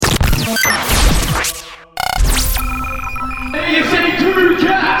It's a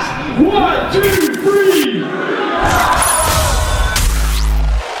Crucast! 1, 2, 3!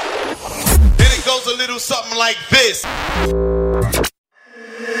 Then it goes a little something like this.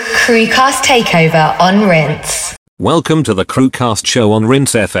 Crucast takeover on Rinse. Welcome to the Crucast show on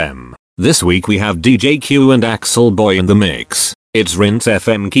Rinse FM. This week we have DJ Q and Axel Boy in the mix. It's Rinse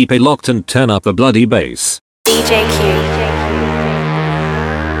FM, keep it locked and turn up the bloody bass. DJ Q.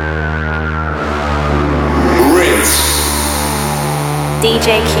 Rinse.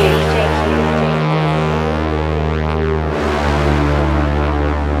 DJ Q.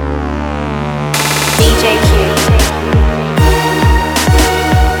 DJ Q.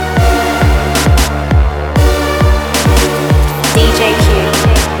 DJ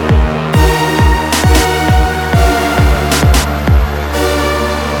Q.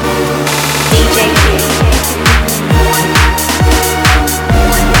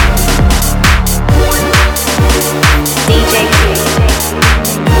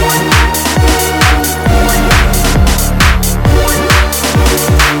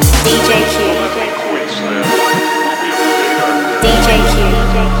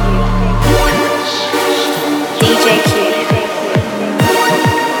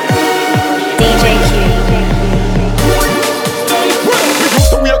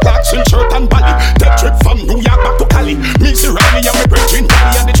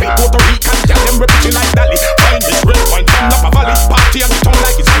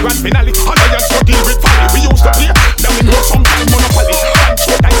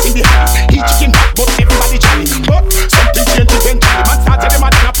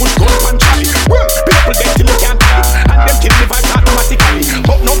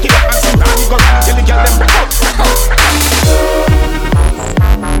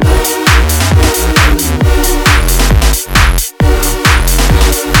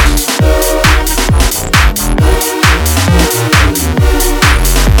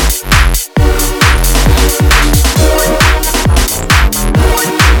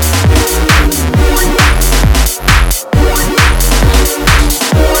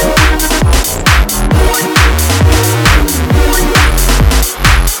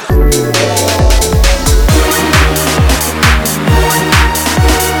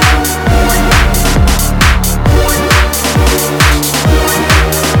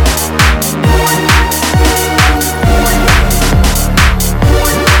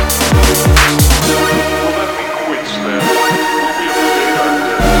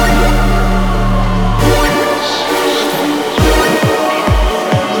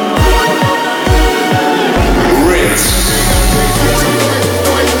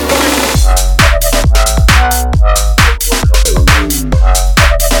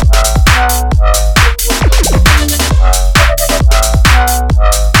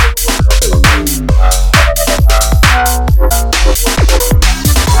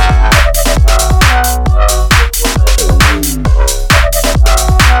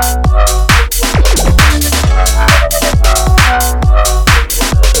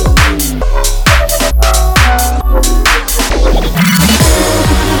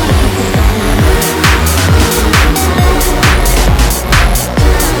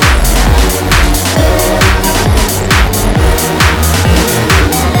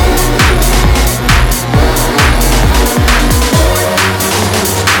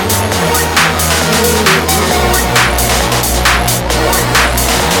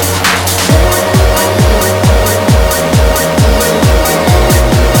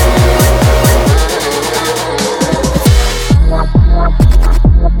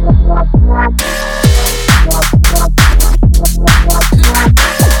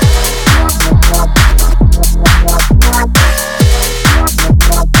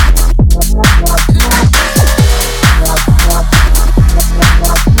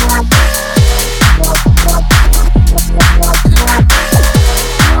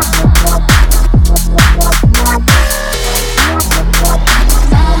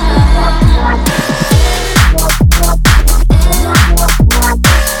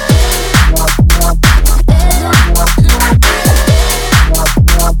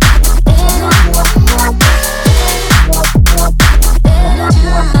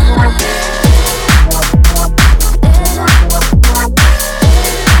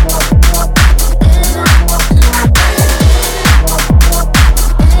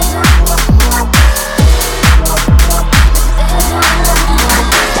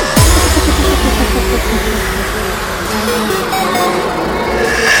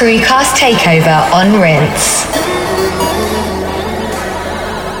 Crucast takeover on Rinse.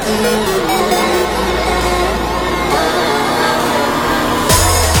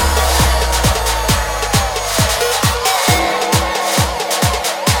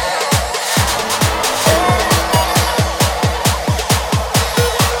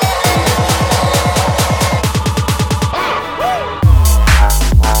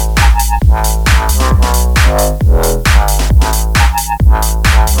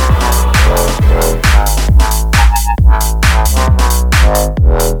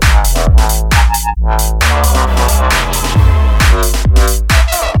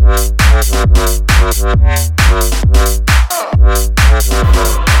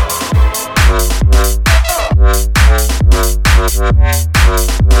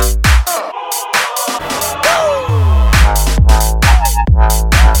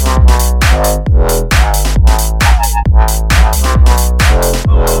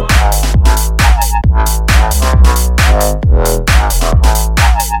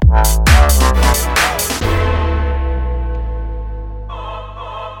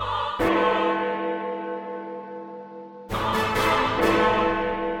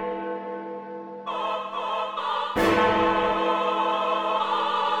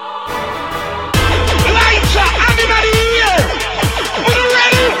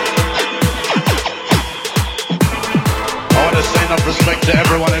 Respect to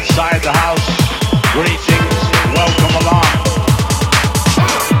everyone inside the house. Greetings, welcome along.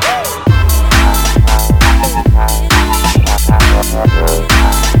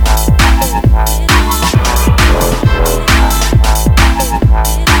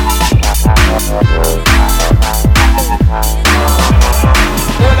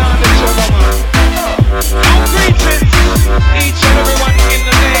 Each and everyone in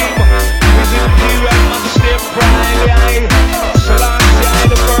the name is in pure majesty and pride. Selassie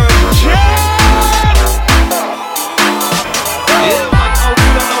the first. Yeah, man, how we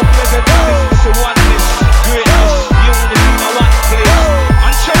don't know pleasure. This is oneness, greatness, unity in one place.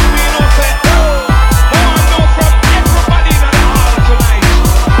 And trust me, you know, say, I know from everybody in the hall tonight.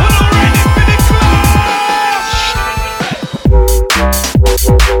 We're not ready for the clash.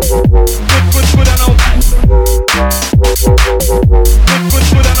 Good, I know. Good, I know, Radigan. Good, I know.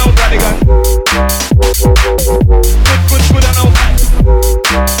 Good, I know, Radigan. Good, I know.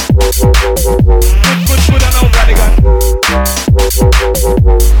 Good, I know, Radigan.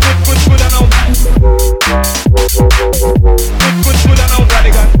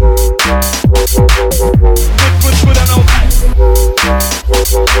 Good, I know.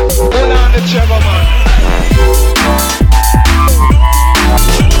 Hold on the Trevor, man.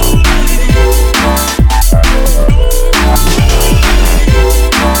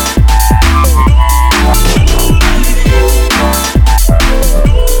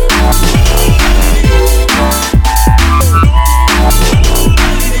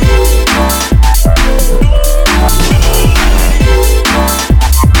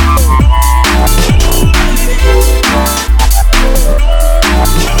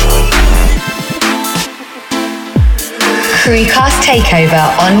 Crucast takeover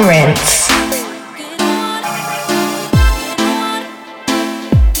on Rinse.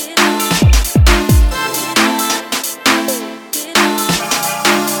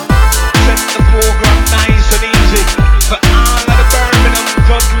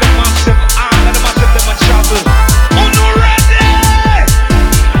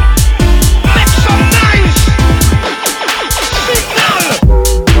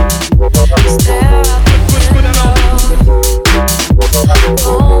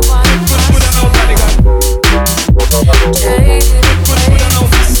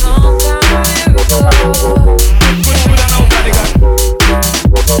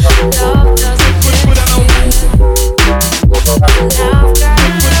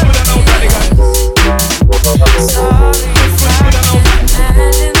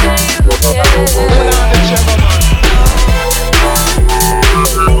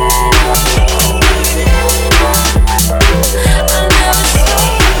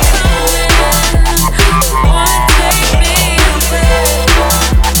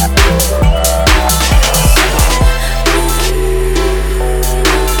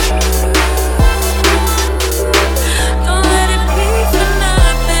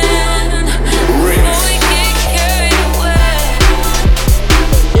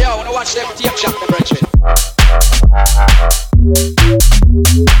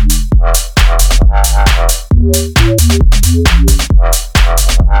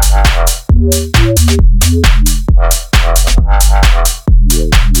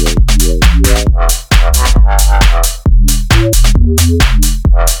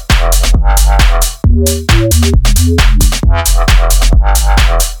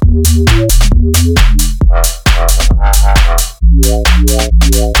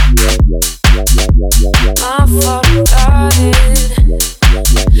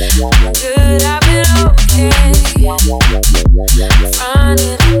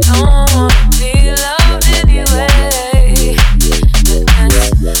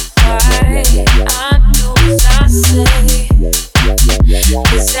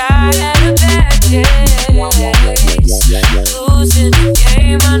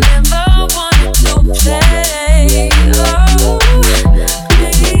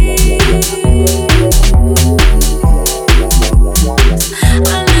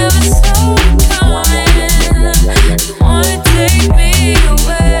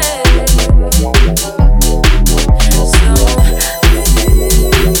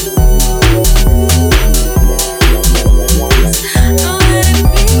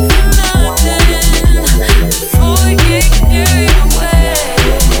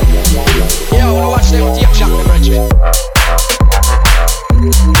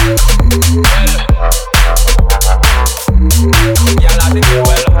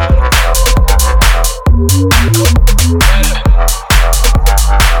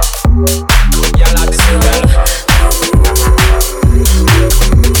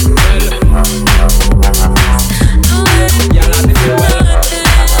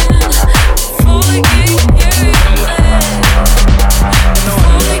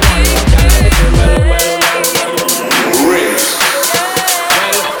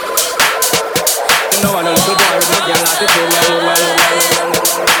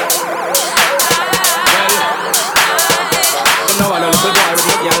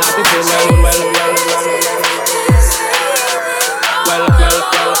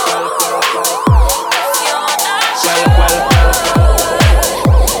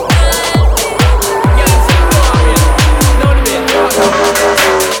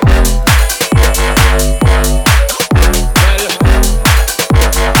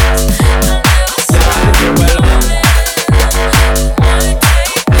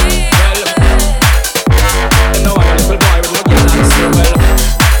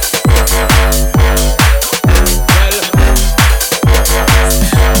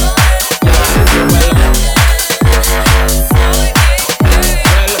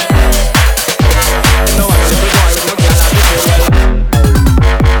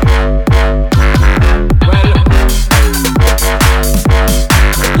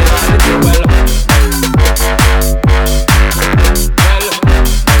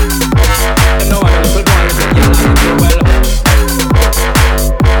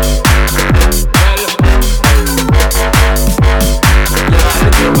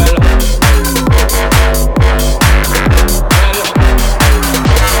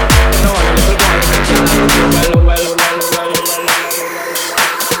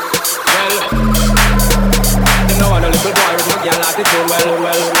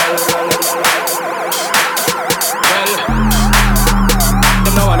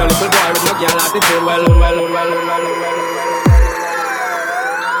 Them know a little boy with no girl attitude. Well.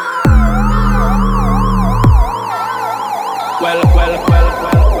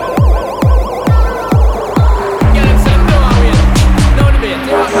 Get him some doorway. No debate.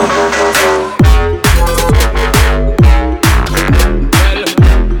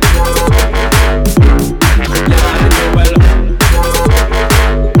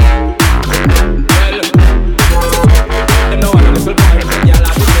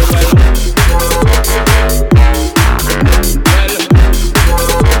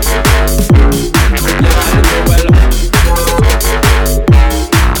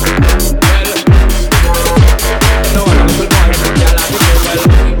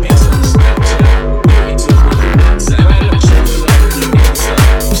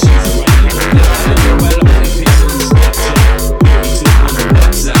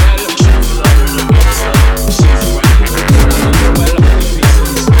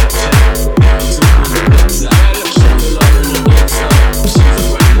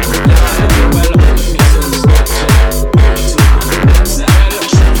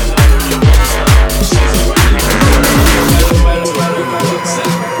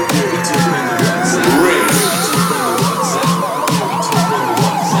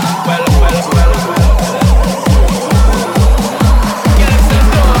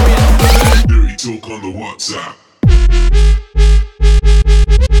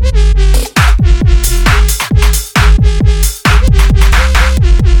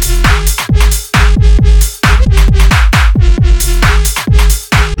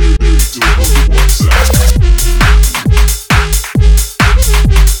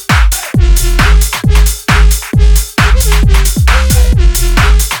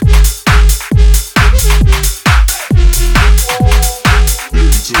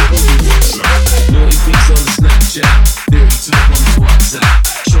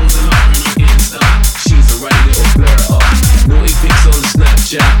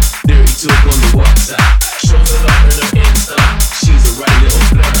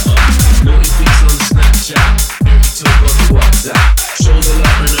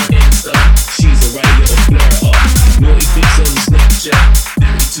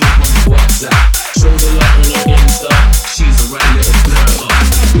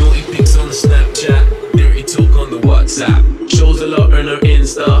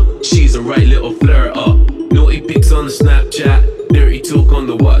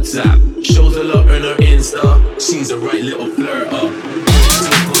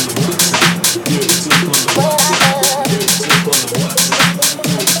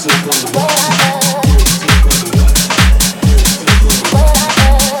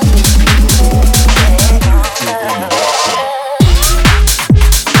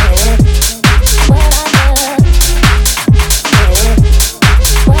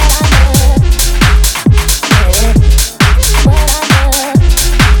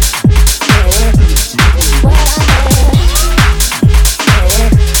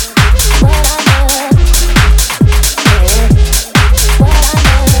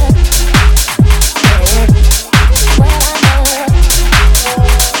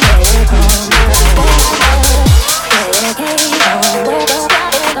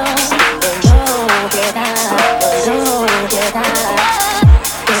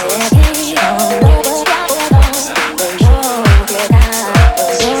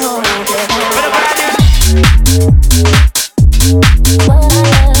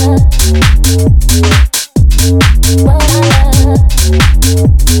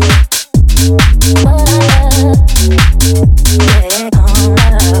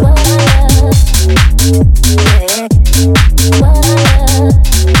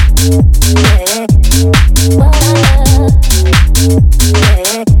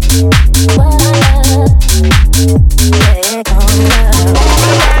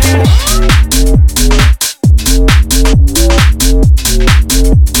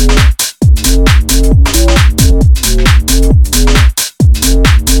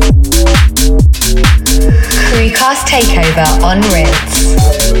 Takeover on Rinse.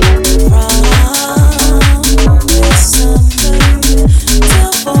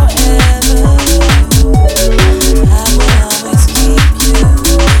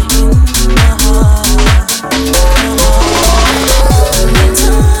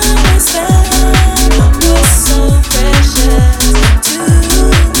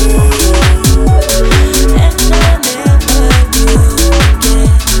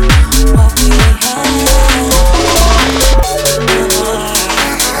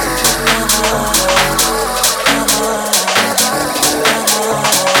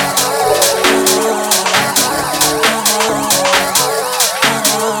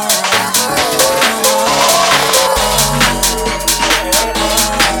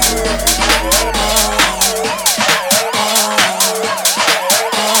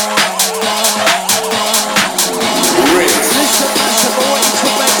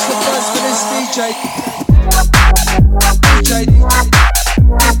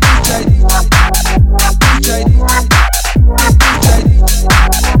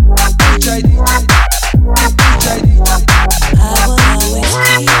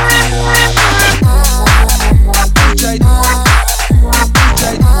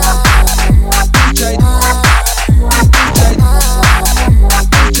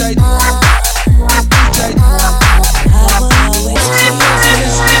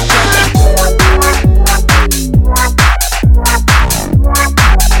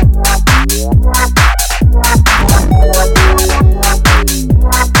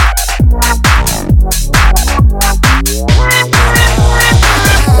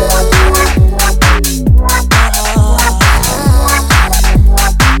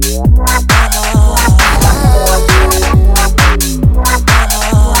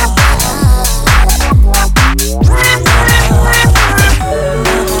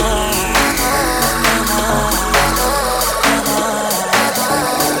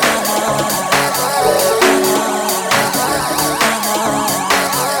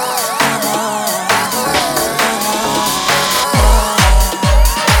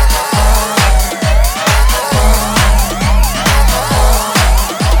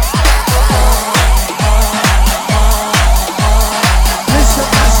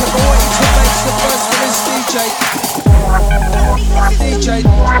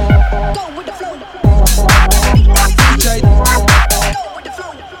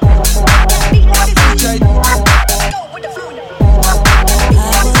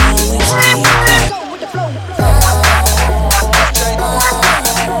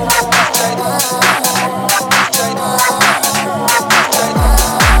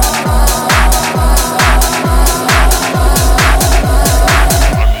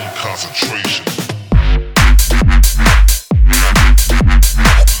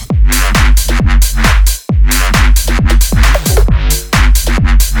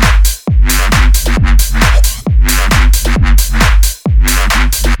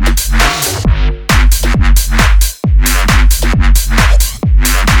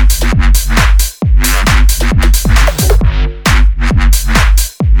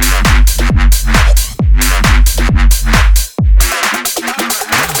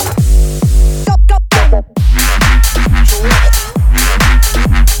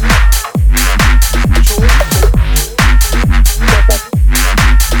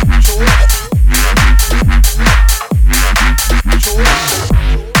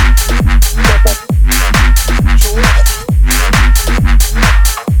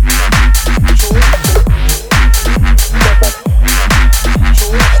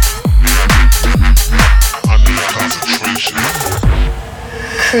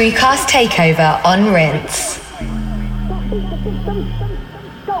 Crucast Takeover on Rinse. Go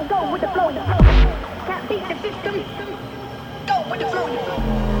with the flow. Can't beat the system. Go with the flow.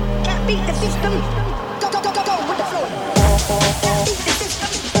 Can't beat the system. Go with the flow. Can't beat the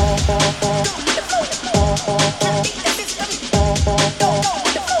system. Go with the flow. Can't beat the system. Go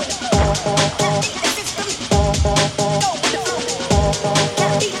with the flow. Can't beat the system. Go with the flow.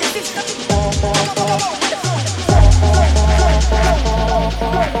 Can't beat the system. Go with the flow.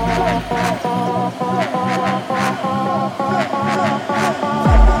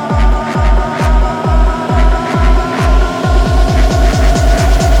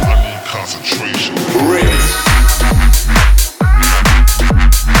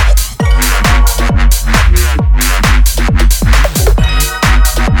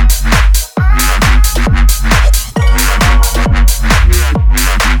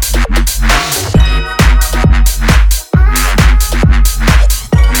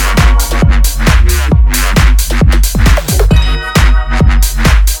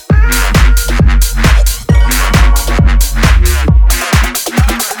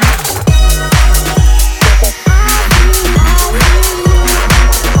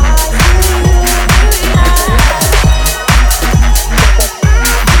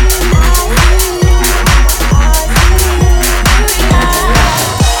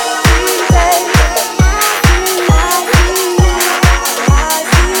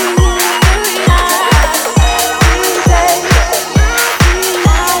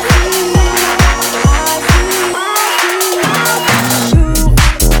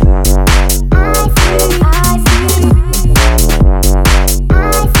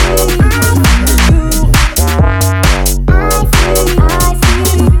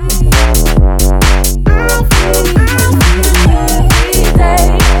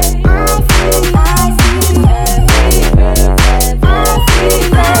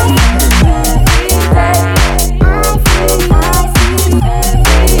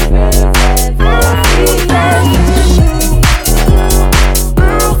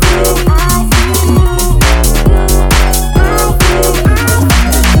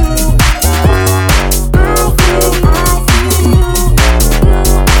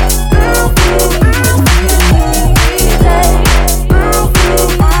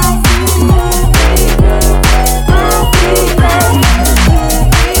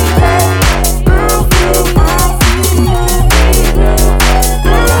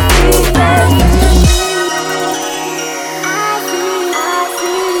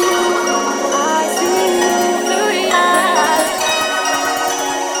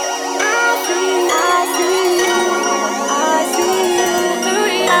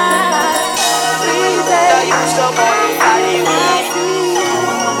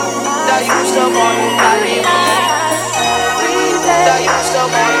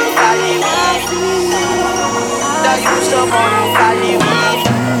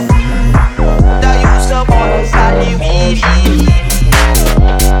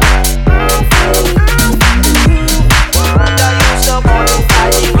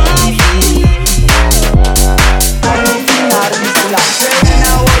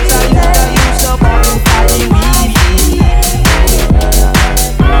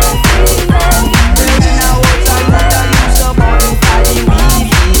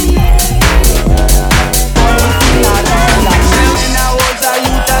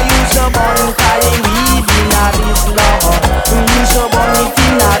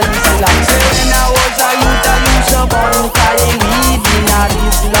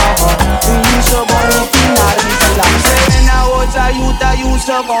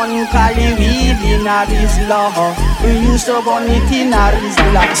 We used to burn it in a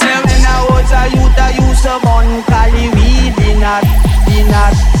Rizla. Say when I was a youth, I used to burn Cali weed in a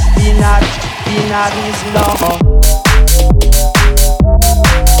Rizla.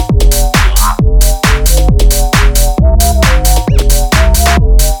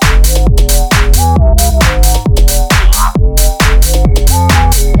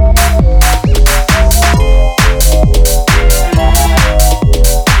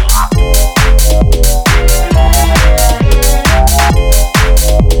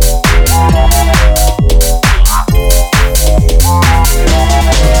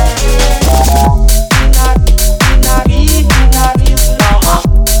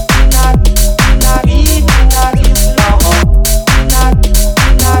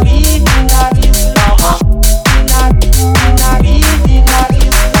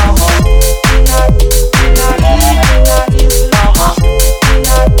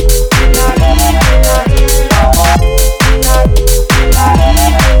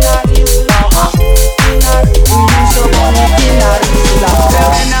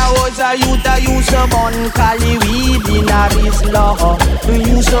 a bun cali weed in a Rizla.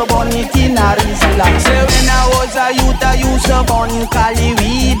 Use a bun it in a Rizla. Say when I was a youth I use a bun cali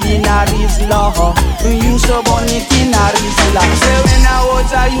weed in a Rizla. Use a bun it in a Rizla. Say when I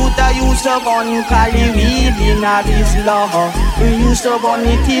was a youth I use a bun cali weed in a Rizla. Use a bun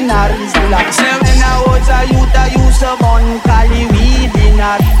it in a Rizla. Say when I was a youth I use a bun cali weed in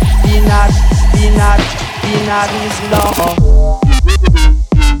a Rizla.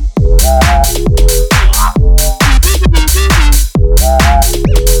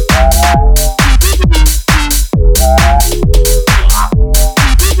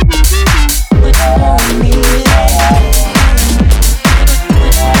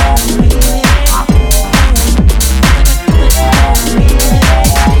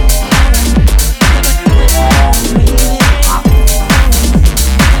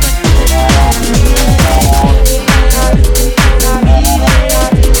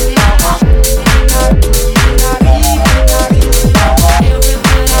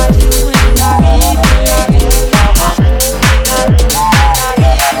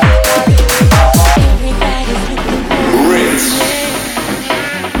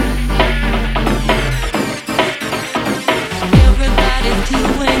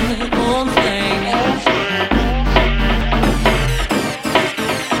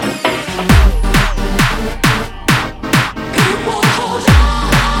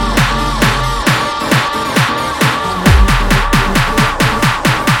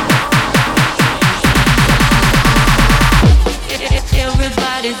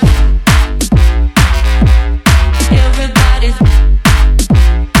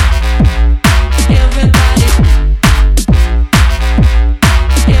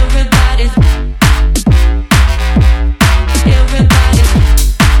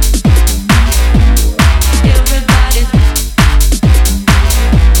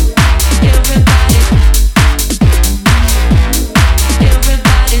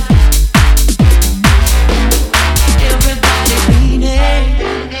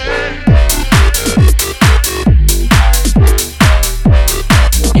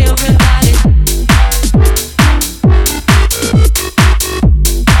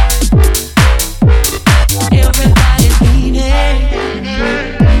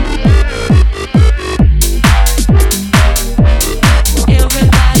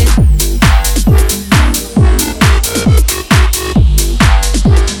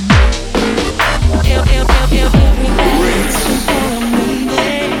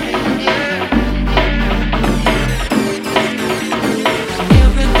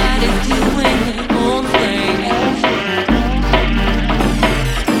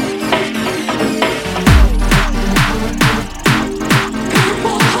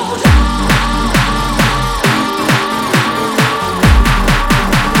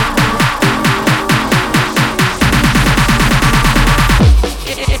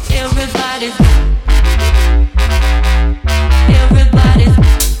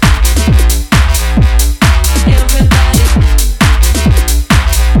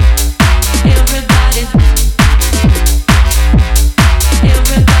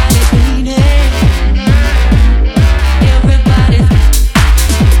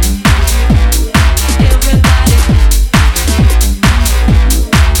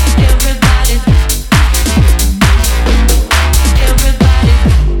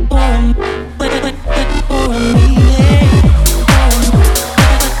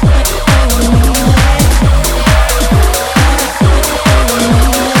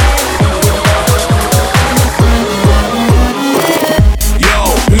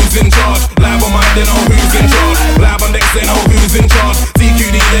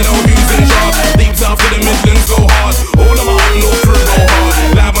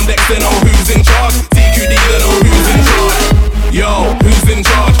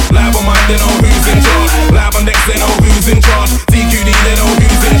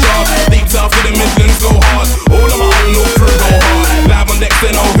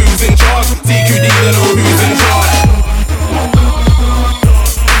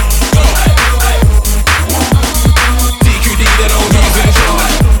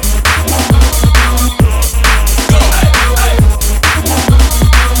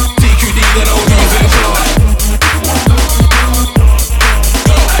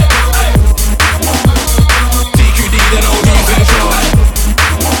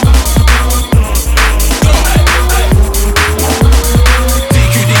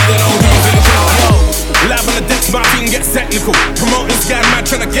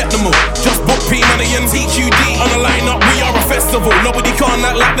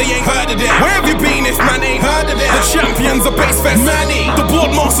 they ain't heard of them. Where have you been if man ain't heard of them? The champions of bass fest, Manny. The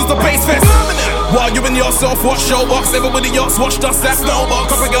board masters of bass fest, Birmingham. While you and yourself watch showbox, everybody else watched us, that's no box.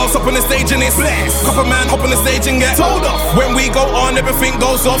 Couple girls up on the stage and it's blessed. Couple man hop on the stage and get told off. When we go on, everything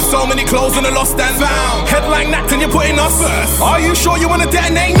goes off. So many clothes and a lost and found. Headline act and you're putting us first. Are you sure you wanna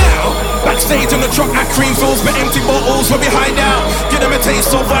detonate now? Backstage on the truck at cream fills, but empty bottles where we hide out. Give them a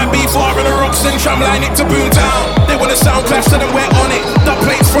taste of vibe B4 and the rocks and tramline it to Boomtown. They want a sound clash, so then we're on it. That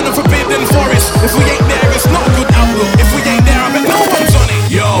plate's from the forbidden forest. If we ain't there, it's not a good outlook. If we ain't there, I bet no one's on it.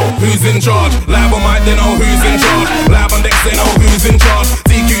 Yo, who's in charge? Live on mic, they know who's in charge. Live on decks, they know who's in charge.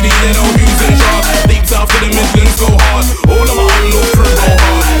 TQD, they know who's in charge. Deep south to the Midlands, go hard. All of my unload crew go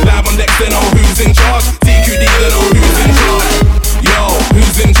hard. Live on decks, they know who's in charge. TQD, they know who's in charge. Yo,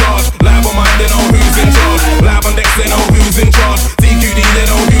 who's in charge? Live on mic, they know who's in charge. Live on decks, they know who's in charge. TQD, they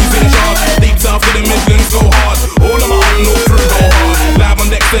know who's in charge. Deep south to the Midlands, go hard. All of my unload crew go hard. Live on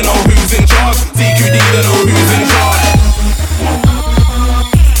decks, they know who's in charge. TQD, they know who's in charge.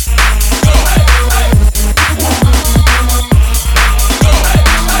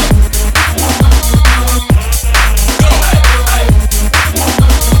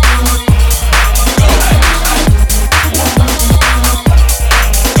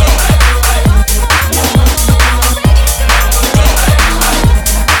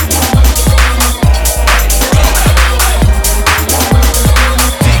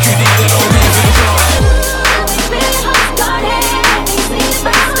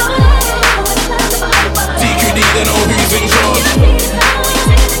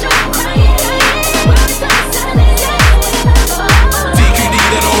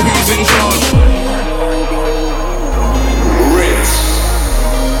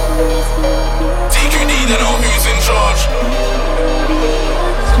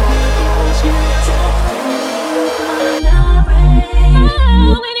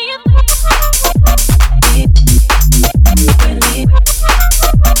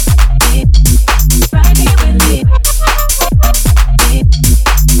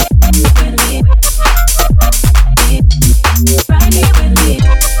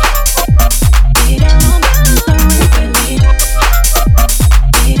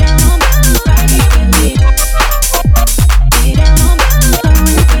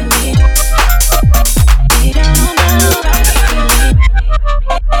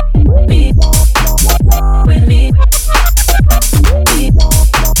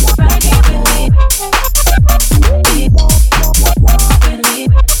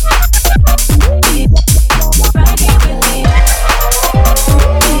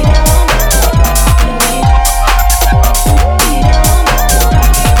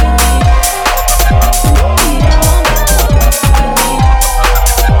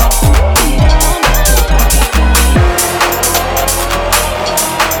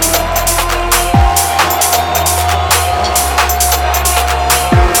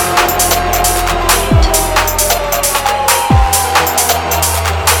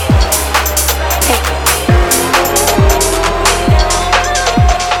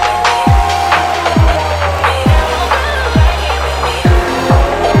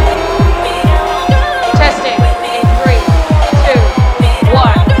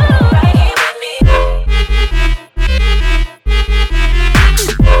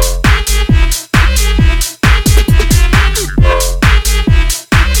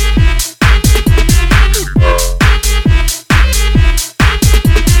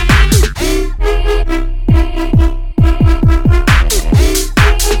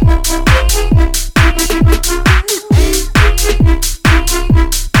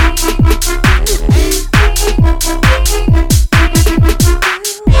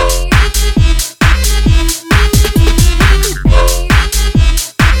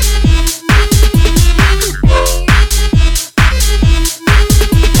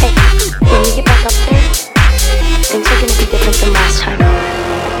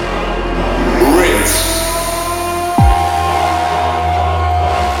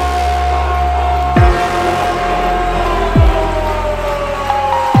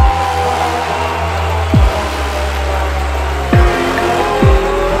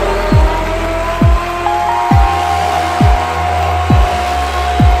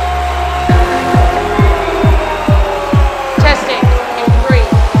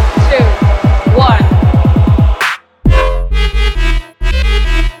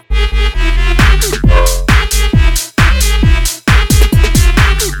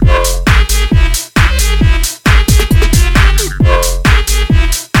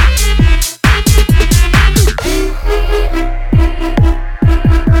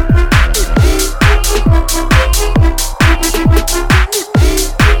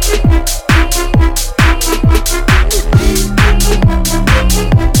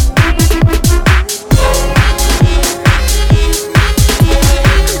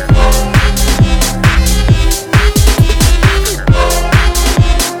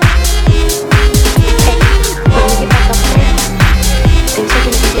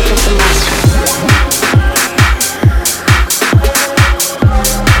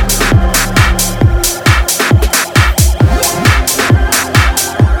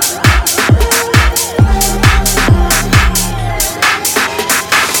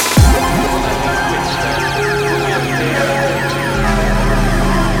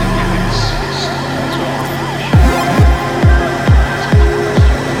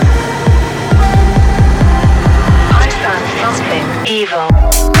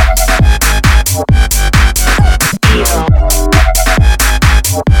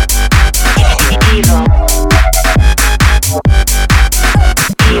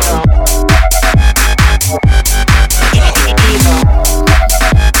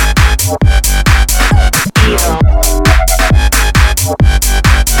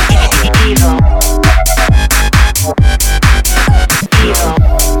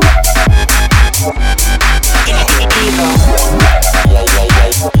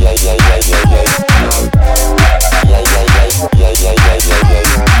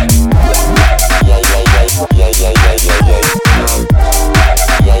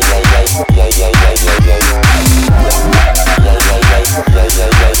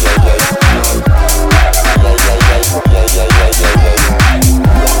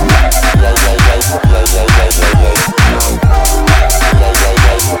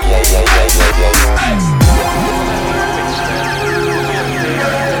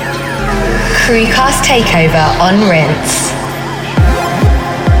 Crucast Takeover on Rinse.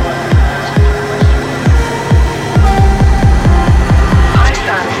 I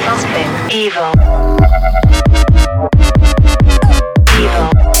found something evil.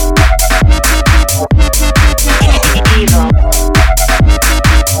 Evil. Evil.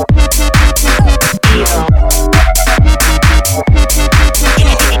 Evil.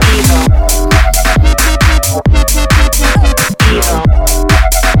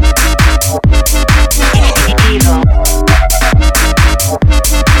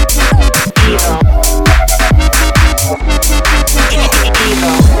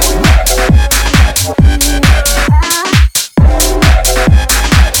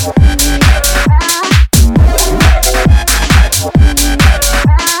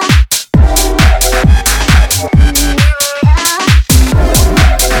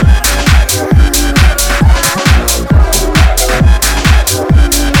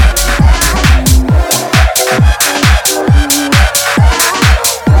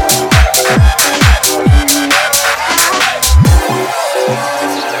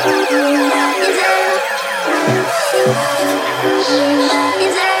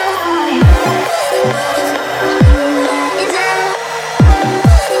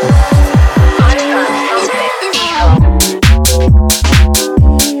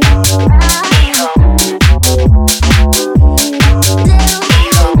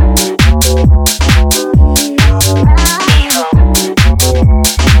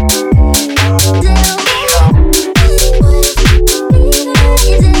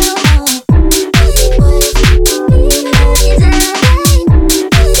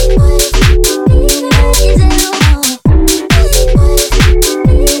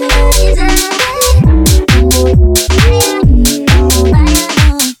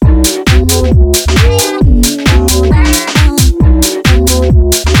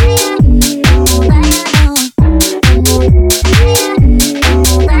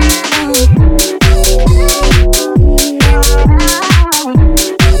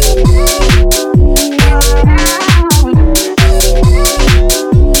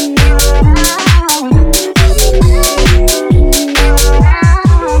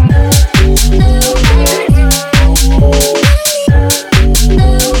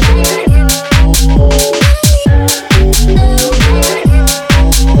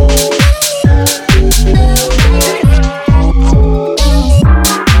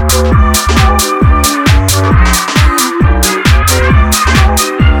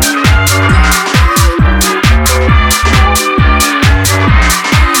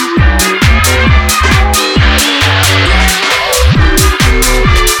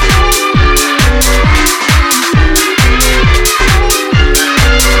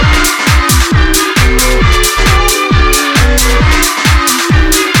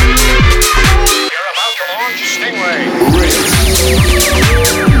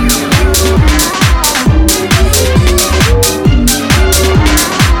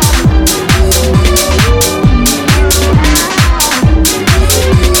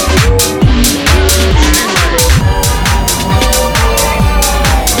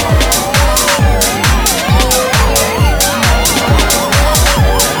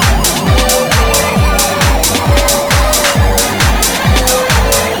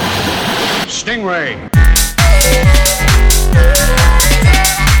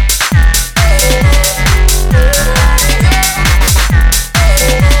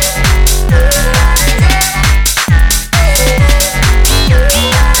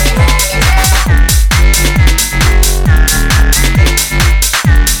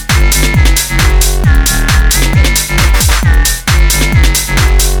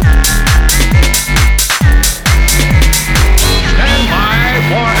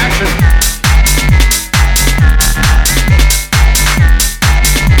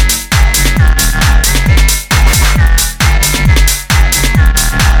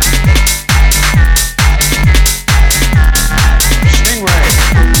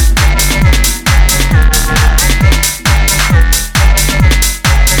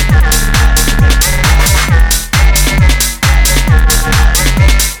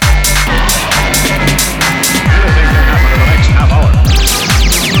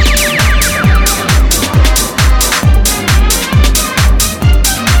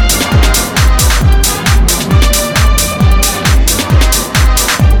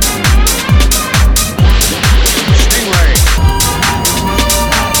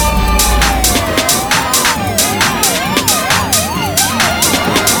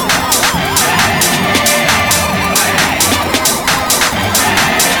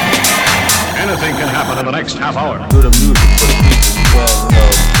 anything can happen in the next half hour. Do the music for the people, well,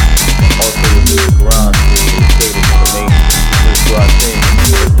 also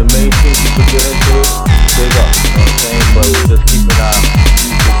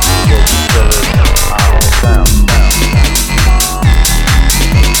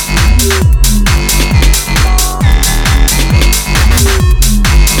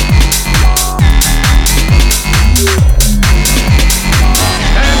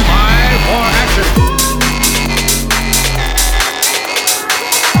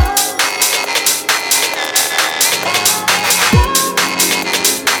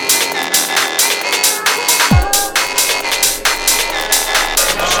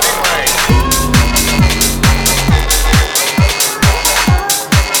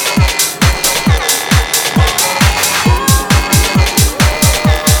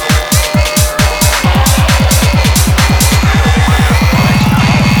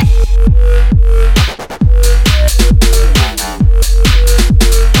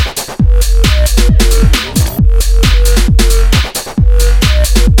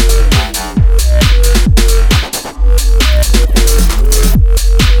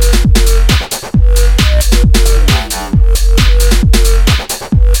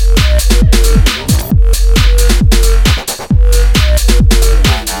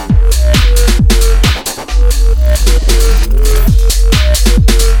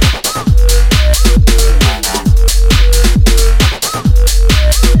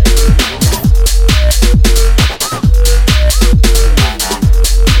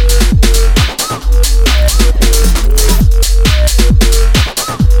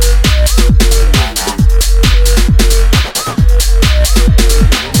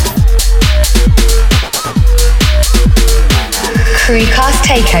Crucast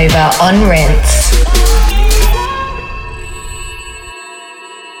Takeover on Rinse.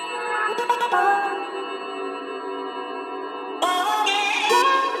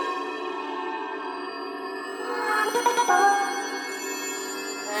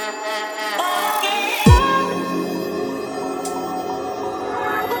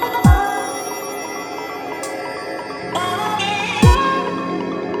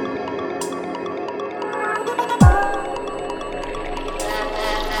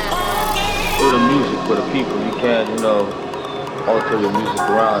 Alter your music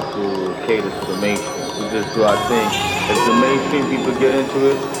around to cater to the mainstream. We just do our thing. If the mainstream people get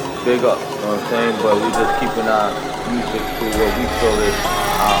into it, big up, you know what I'm saying? But we just keeping our music to what we feel is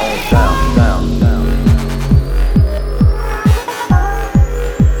our own sound.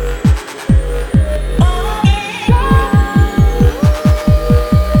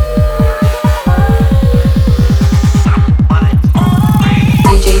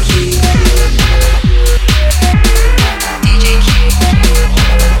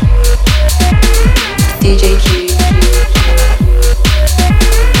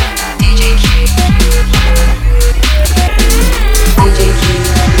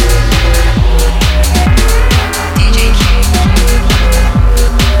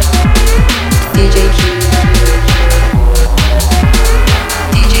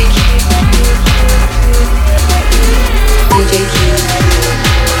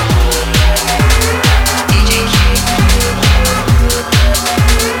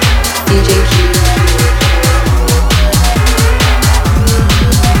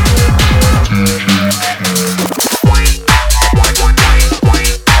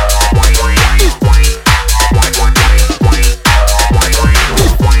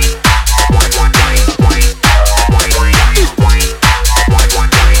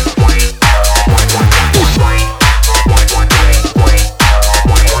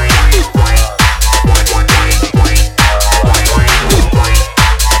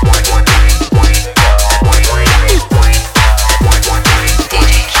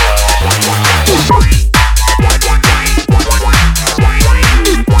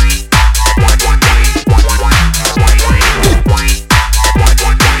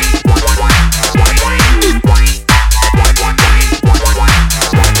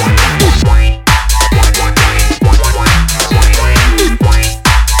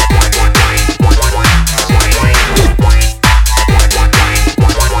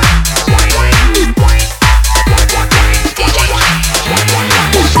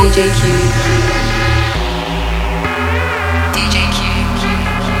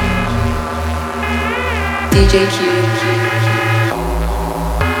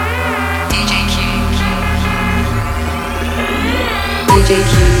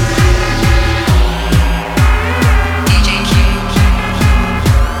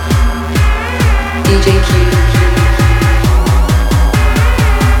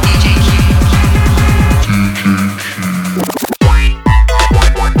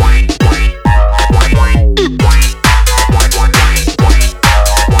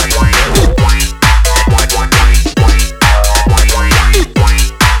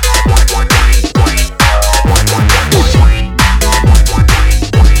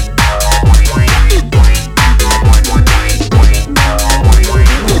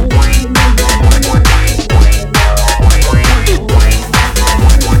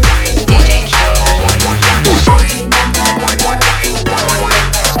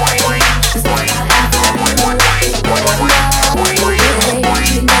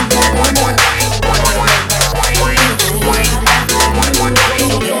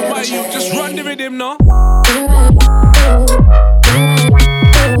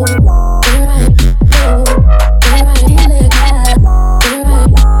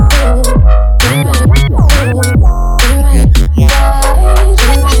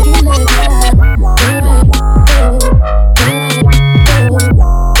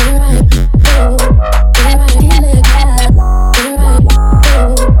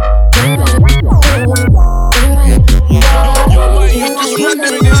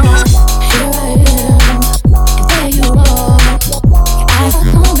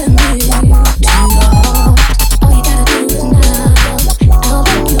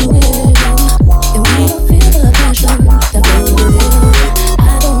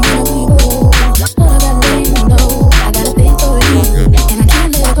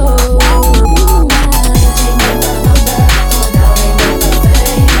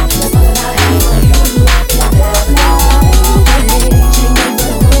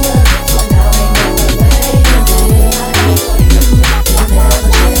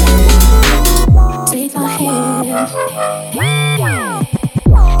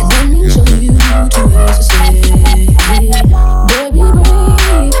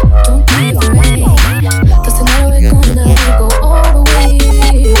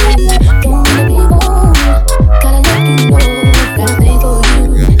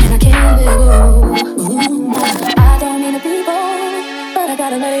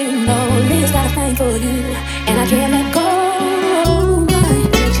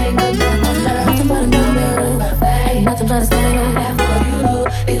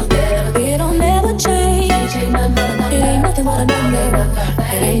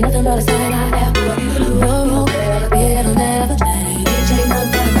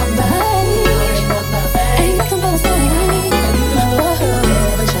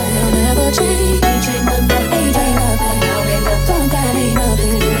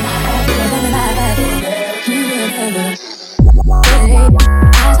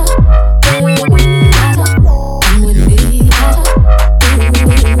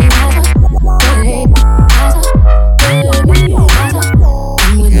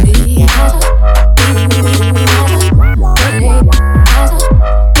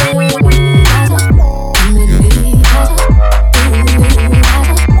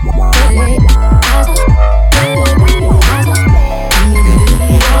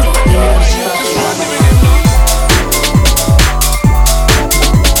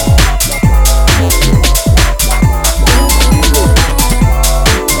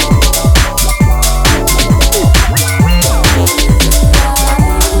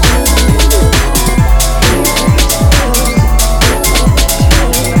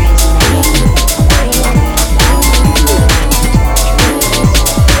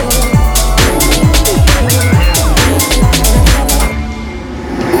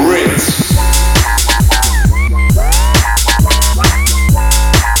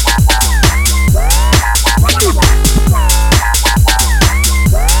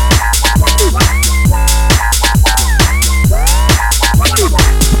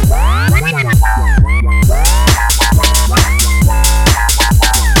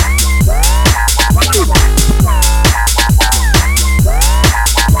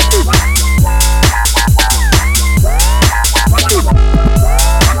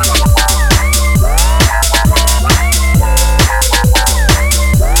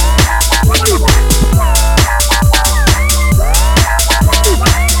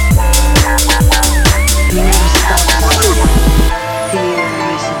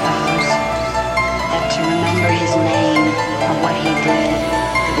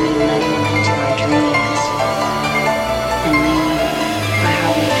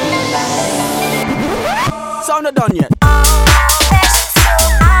 never done yet.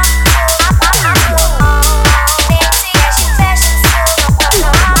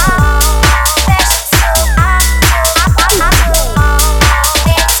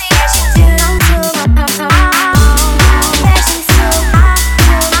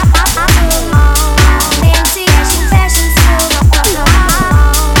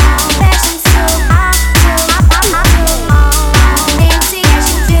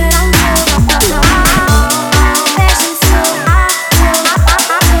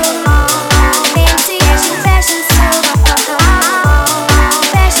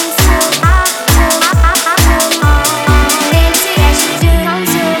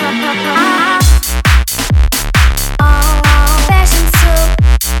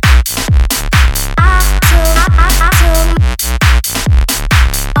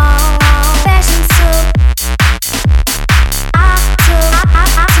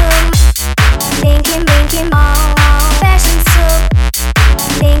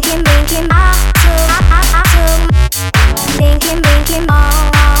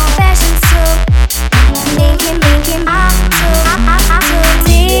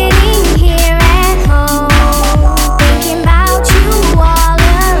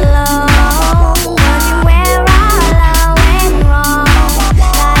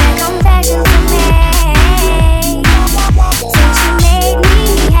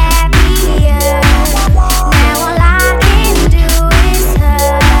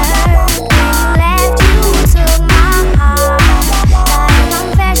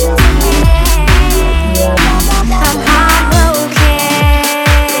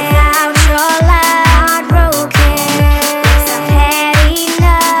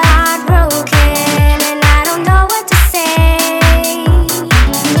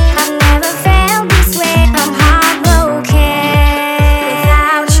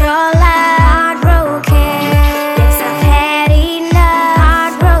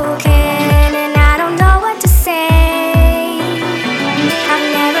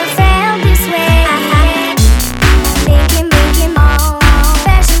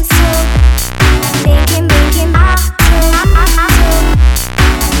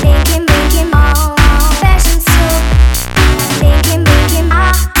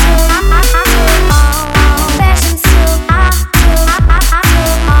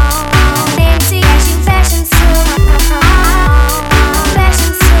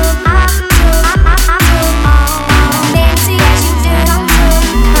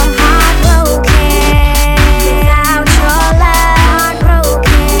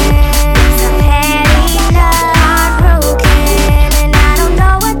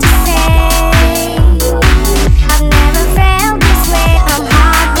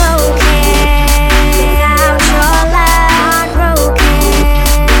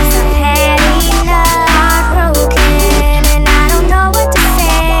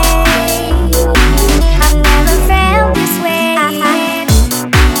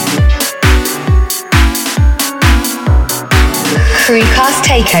 Crucast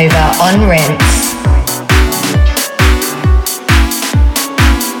Takeover on Rinse.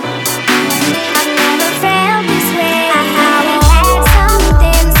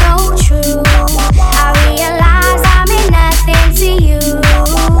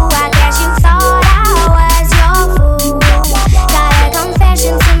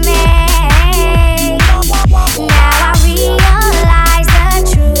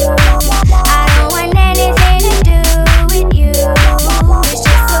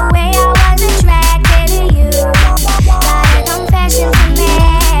 Way I was attracted.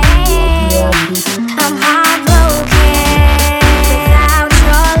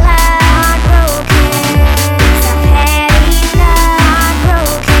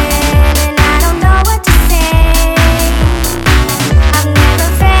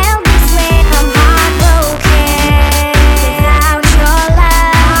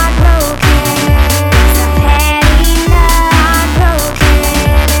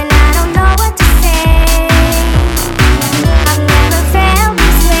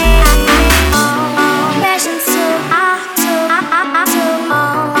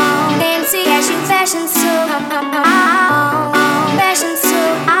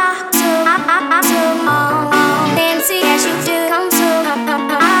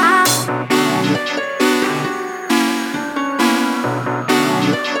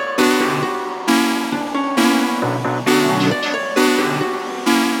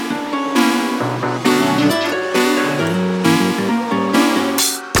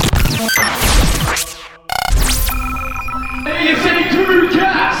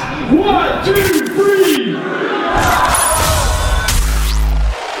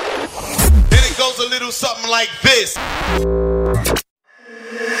 like this.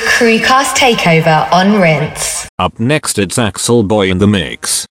 Crucast Takeover on Rinse. Up next it's Axel Boy in the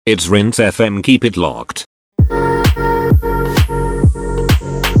mix. It's Rinse FM, keep it locked.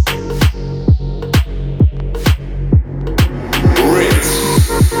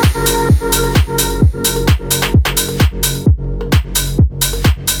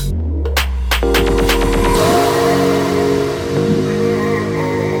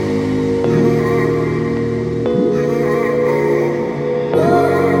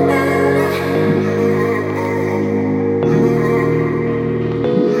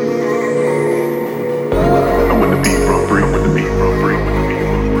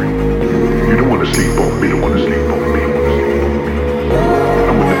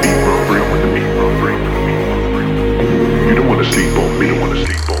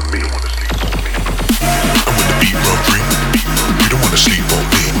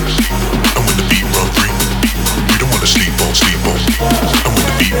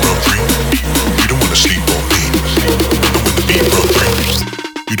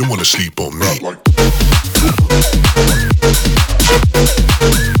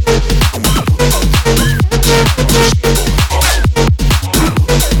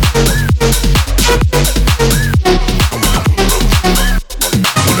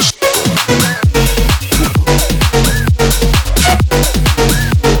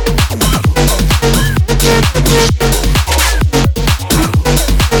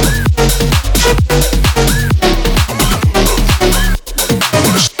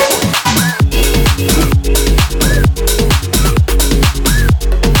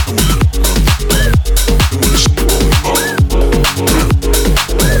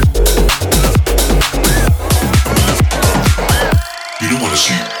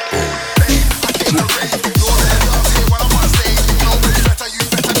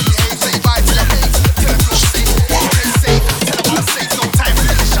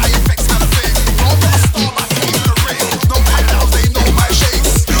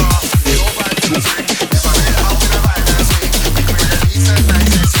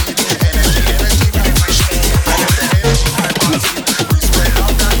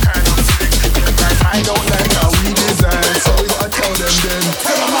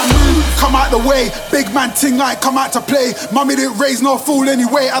 Come out to play. Mommy didn't raise no fool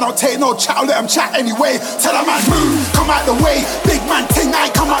anyway. I don't take no chat, I'll let them chat anyway. Tell a man move, come out the way. Big man ting, I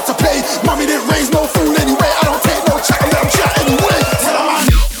ain't come out to play. Mommy didn't raise no fool anyway. I don't take no chat, I'll let them chat anyway. Tell a man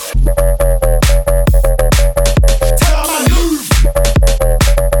move. Tell a man move. Tell a man move.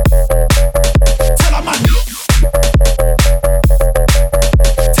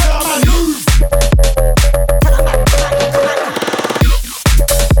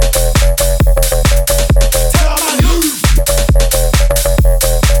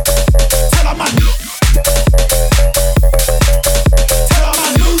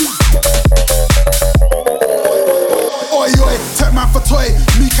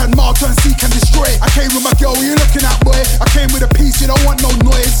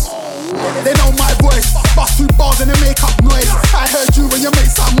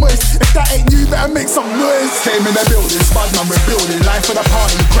 Came in the building, spud man, we're building. Life for the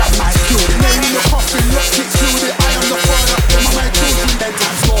party, grab my building. Name in the coffin, let's kick through it. I am the father, them are my children. Dead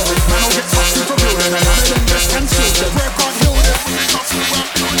time story, man, I'll get toxic for building. And none of them rest and still, the prayer can't heal them.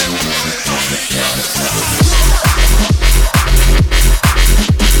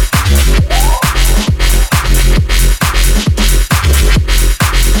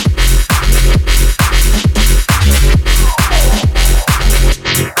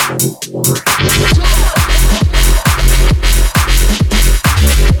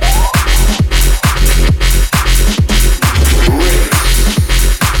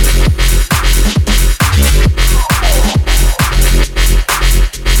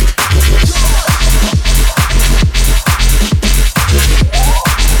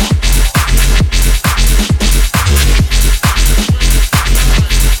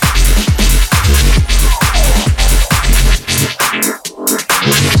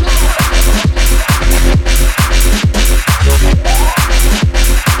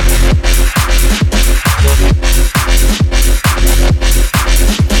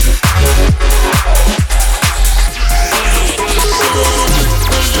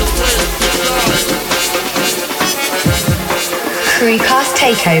 Crucast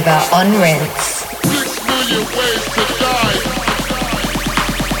Takeover on Rinse. 6 million ways to die.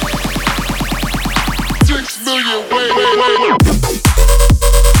 6 million ways. Ways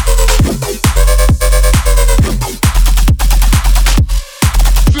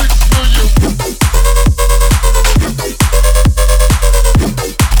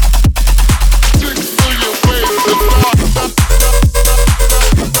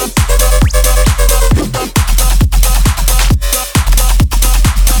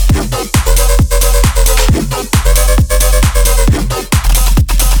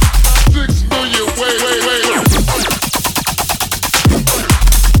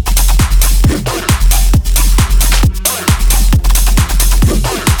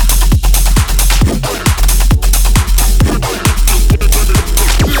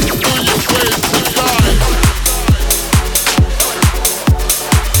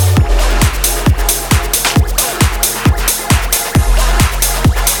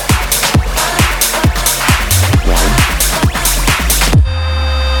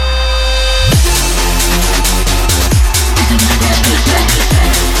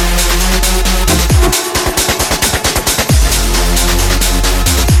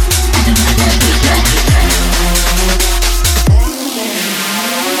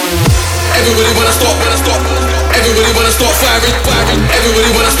wanna start firing, firing. Everybody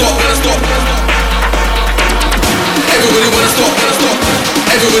wanna stop, wanna stop. Everybody wanna stop, wanna stop.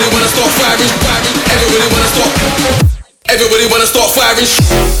 Everybody wanna start firing, firing. Everybody wanna stop. Everybody wanna start firing.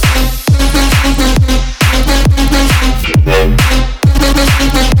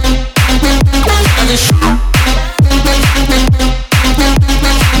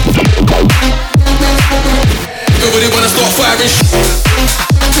 Everybody wanna start firing.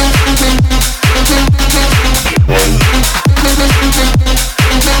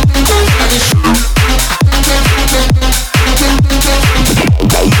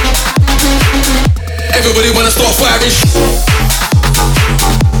 Everybody wanna start firing.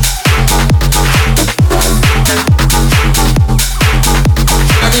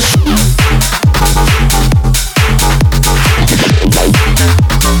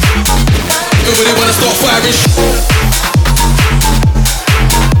 Everybody wanna start firing.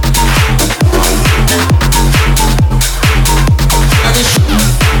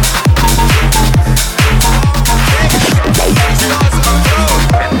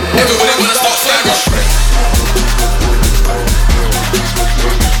 Everybody wanna start firing.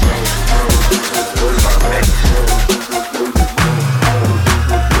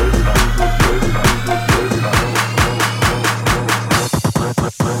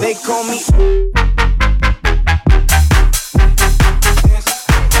 They call me.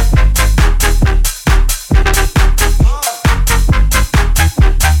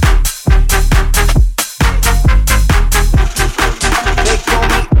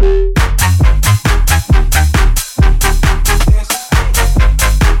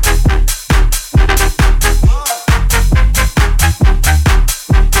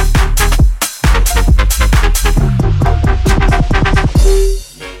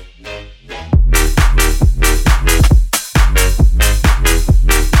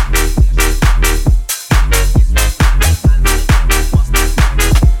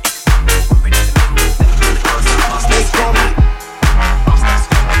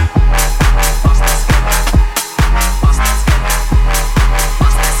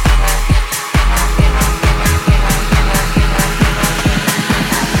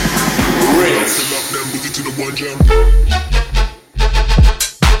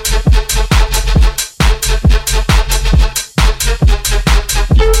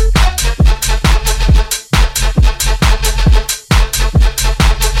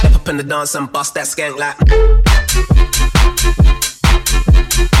 Dance and bust that skank like.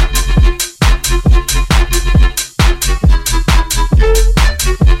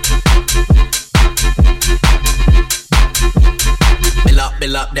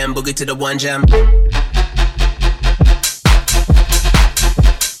 Bill up, then boogie to the one jam.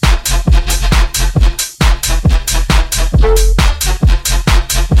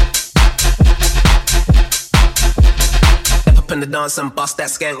 Step up in the dance and bust that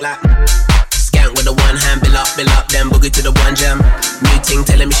skank like. With the one hand, bill up, then boogie to the one jam. New ting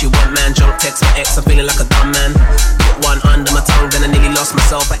telling me she want man, drunk text my ex, I'm feeling like a dumb man. Put one under my tongue, then I nearly lost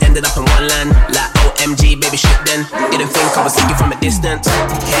myself, I ended up in one land. Like OMG, baby shit then. Didn't think I was thinking from a distance.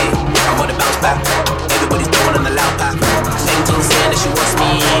 Hey, I gotta bounce back. Everybody's throwing on the loud pack. Same tongue saying that she wants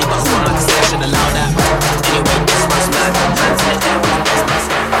me, but who am I to say I should allow that? Anyway, this one's mad. Hands in the air, this one's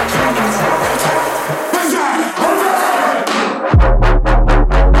mad.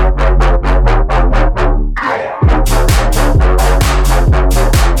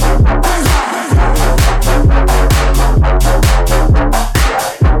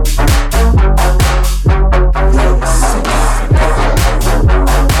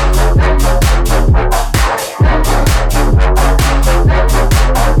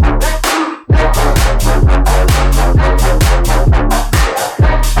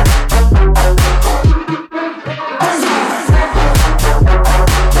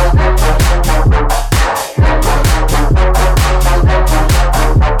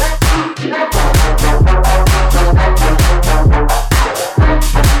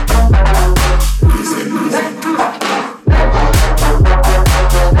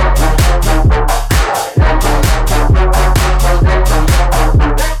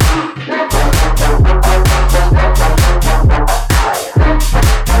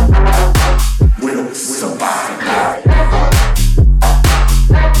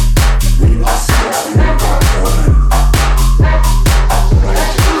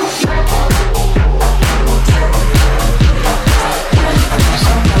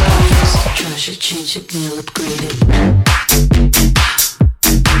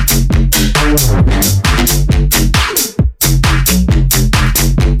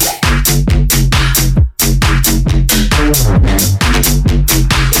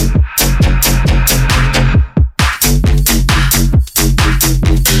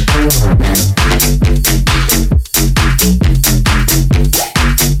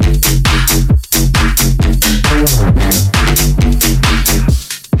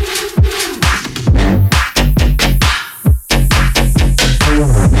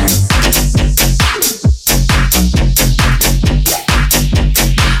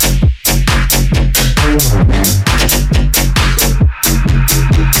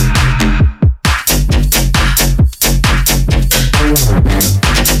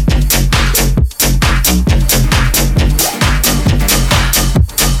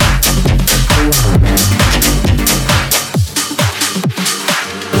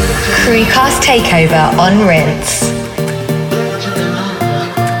 Crucast Takeover on Rinse.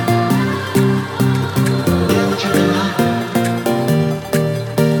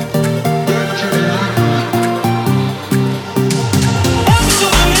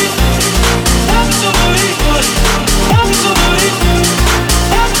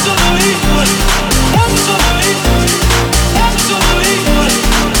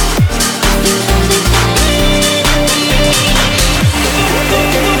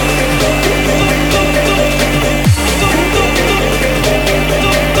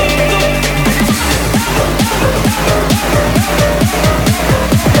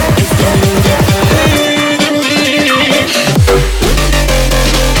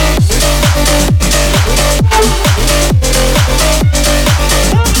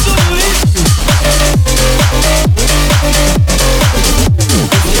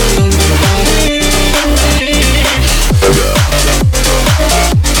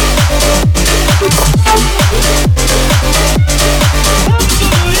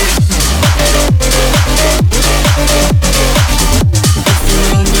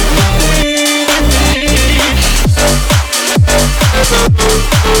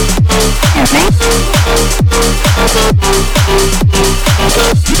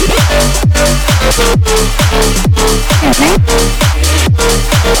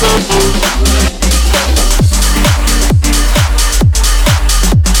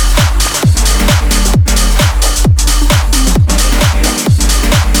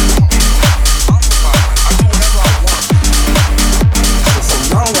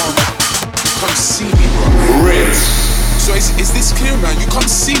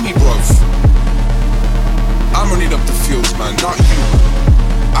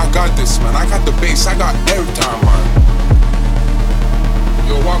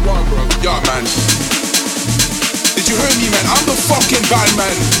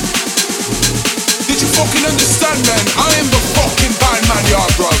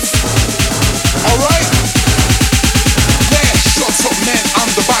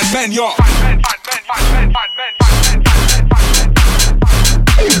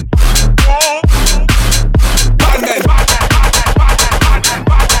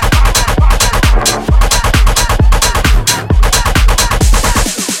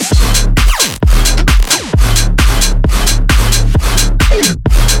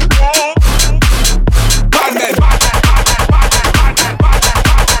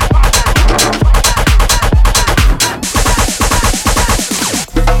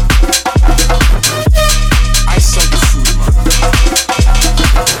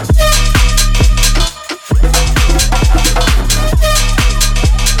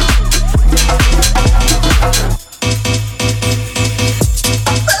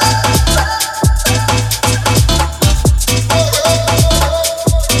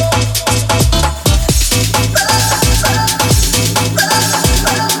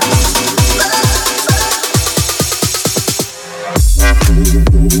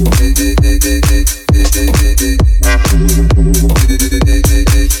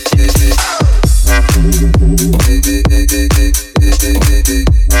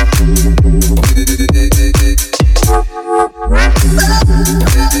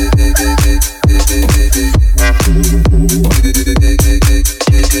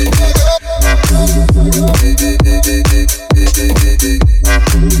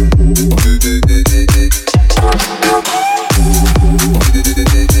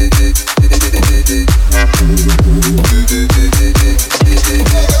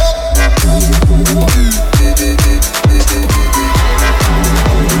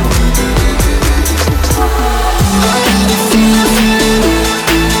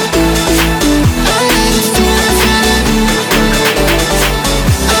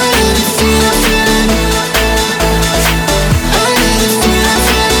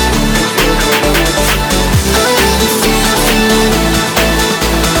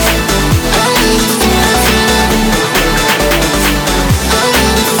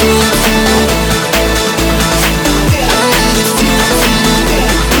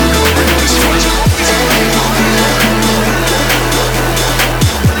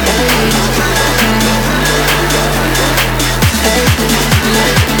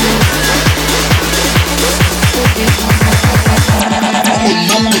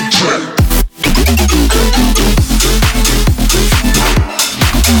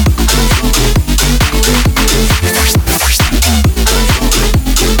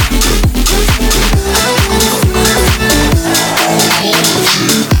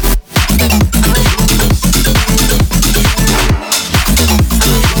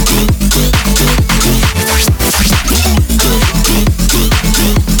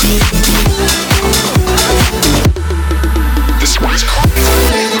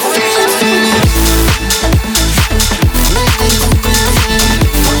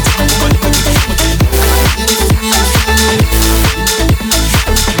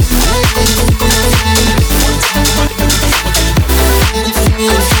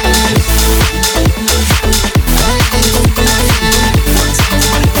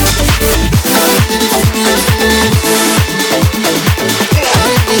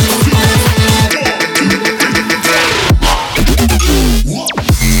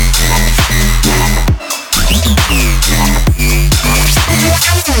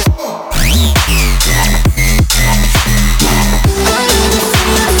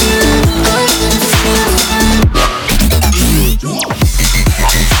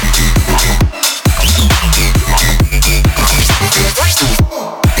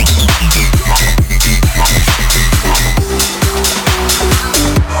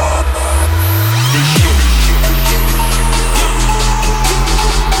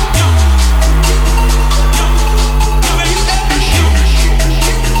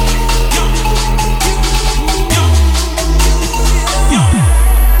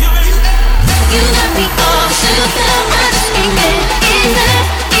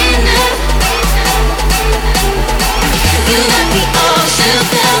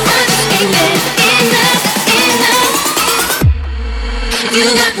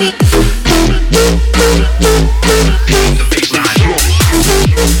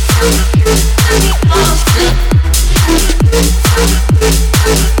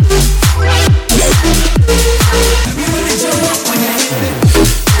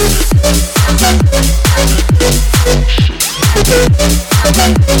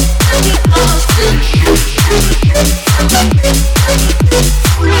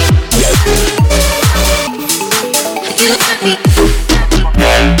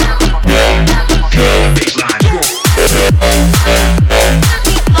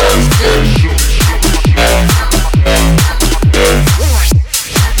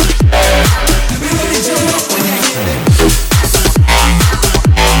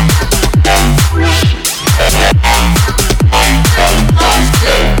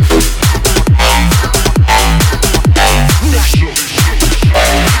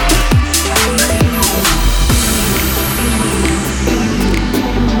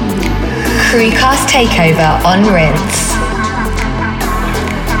 Crucast takeover on Rinse.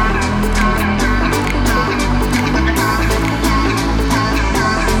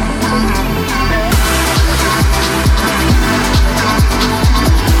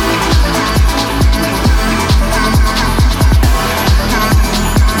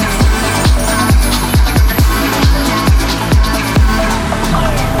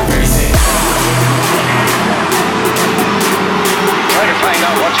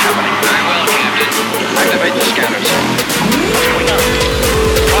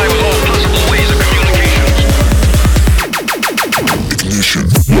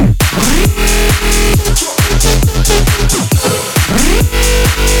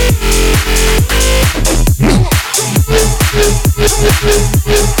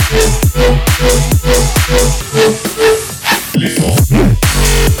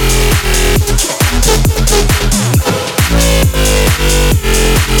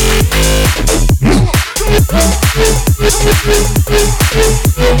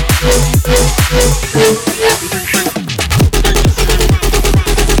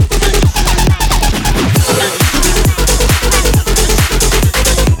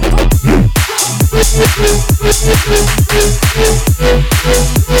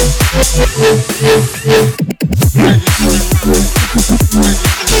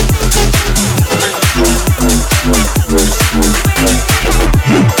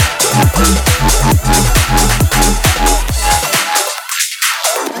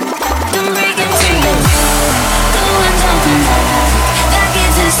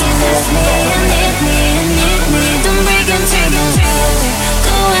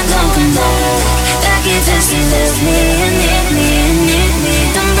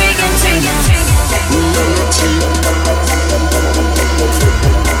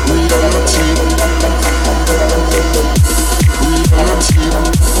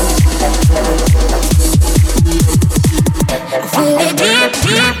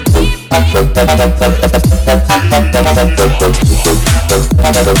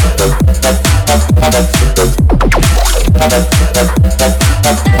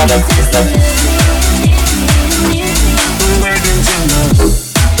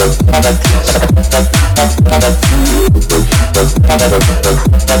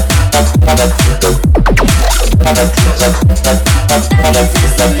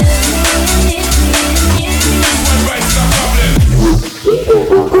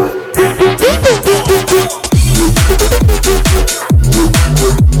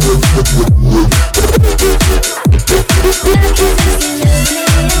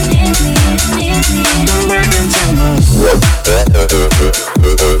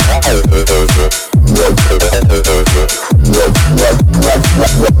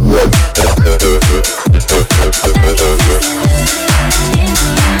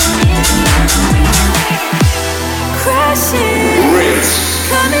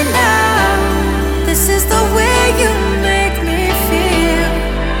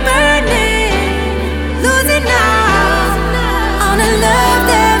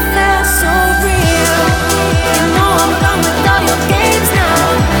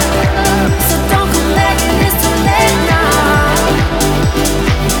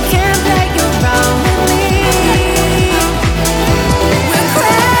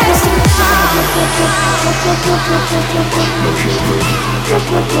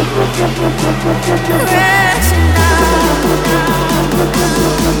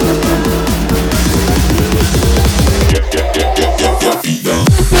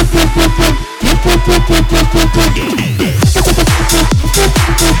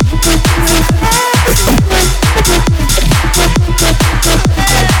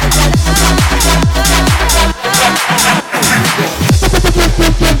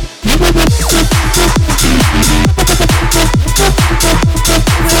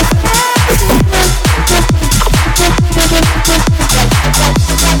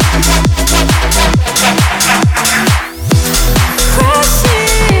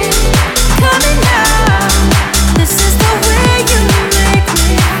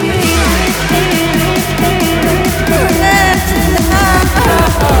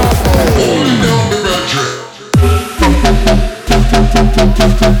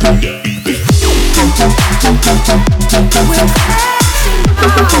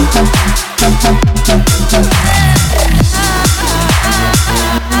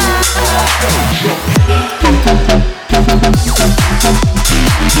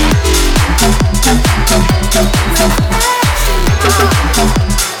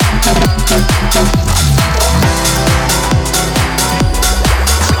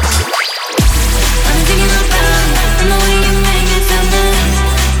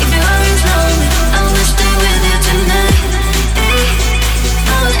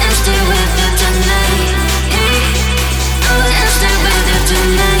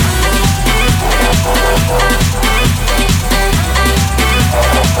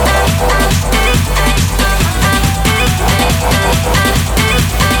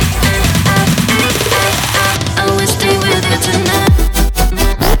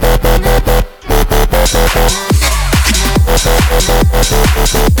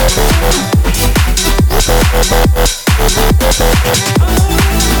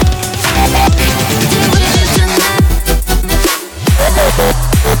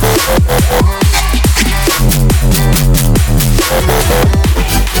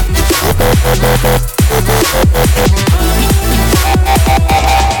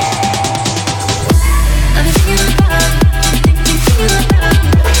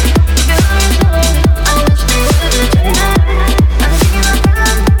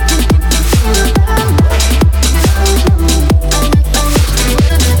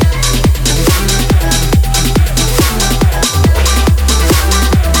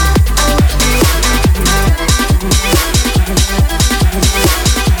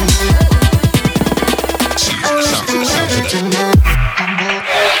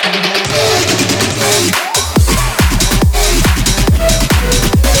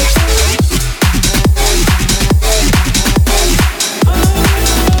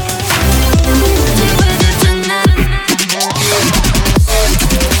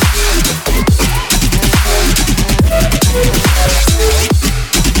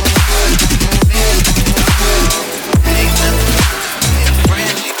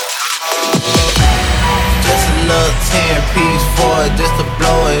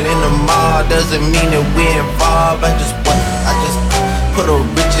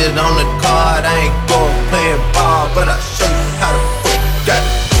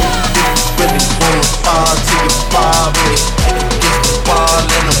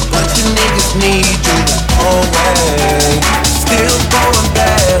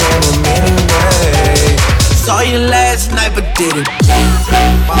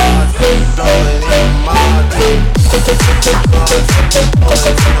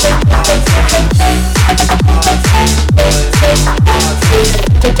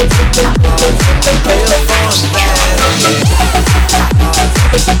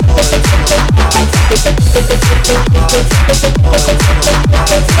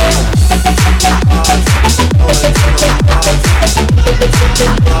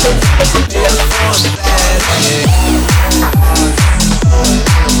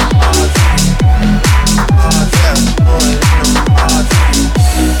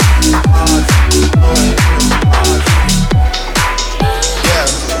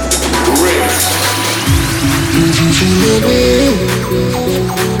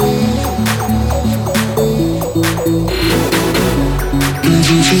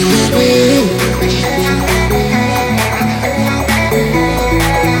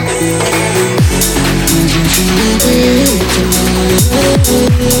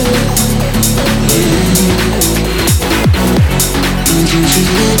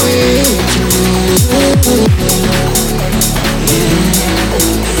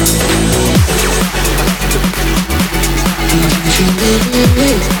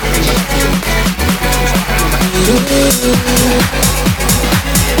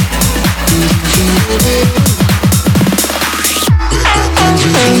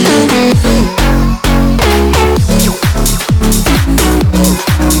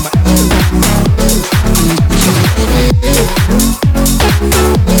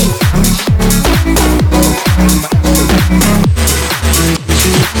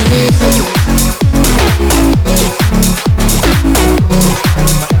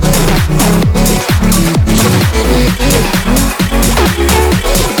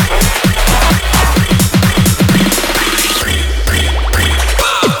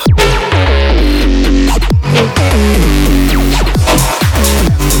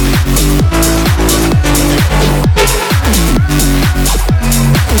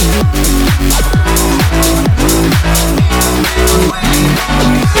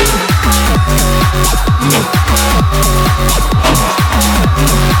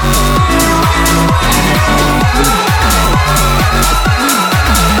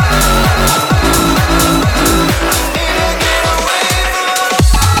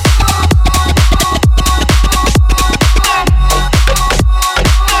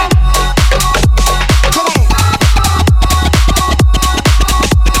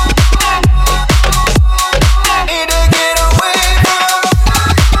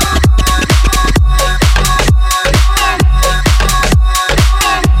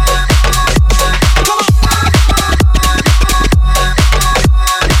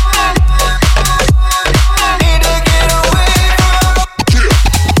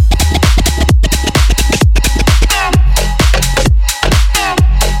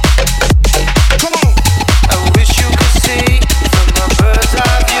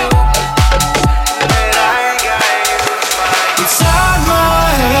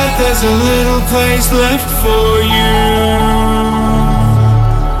 there's a little place left for you.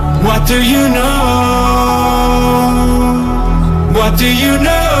 What do you know? What do you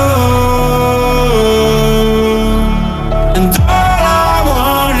know? And all I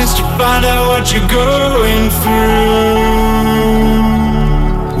want is to find out what you're going through.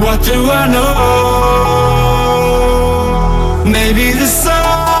 What do I know? Maybe the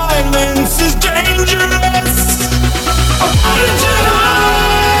silence is dangerous. I wanted to hide,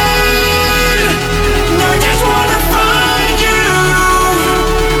 and I just wanna find you.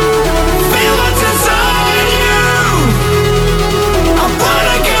 Feel what's inside you. I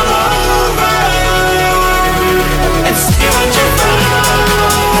wanna come over and see what you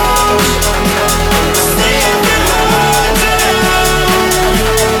found. See if you heard it.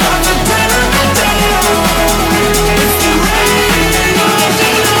 I'm just tearing it down. It's the rain of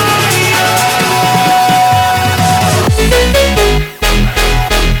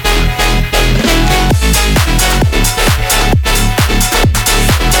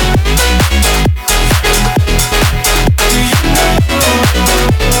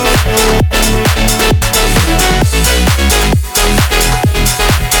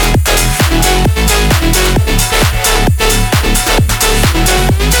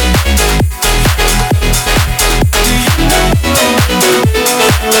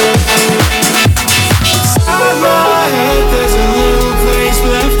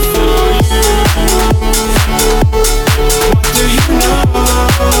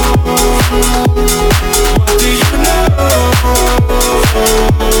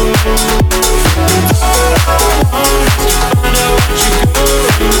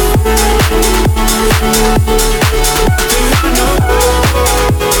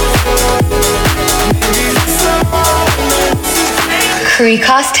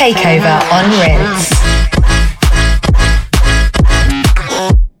Crucast Takeover on Rinse.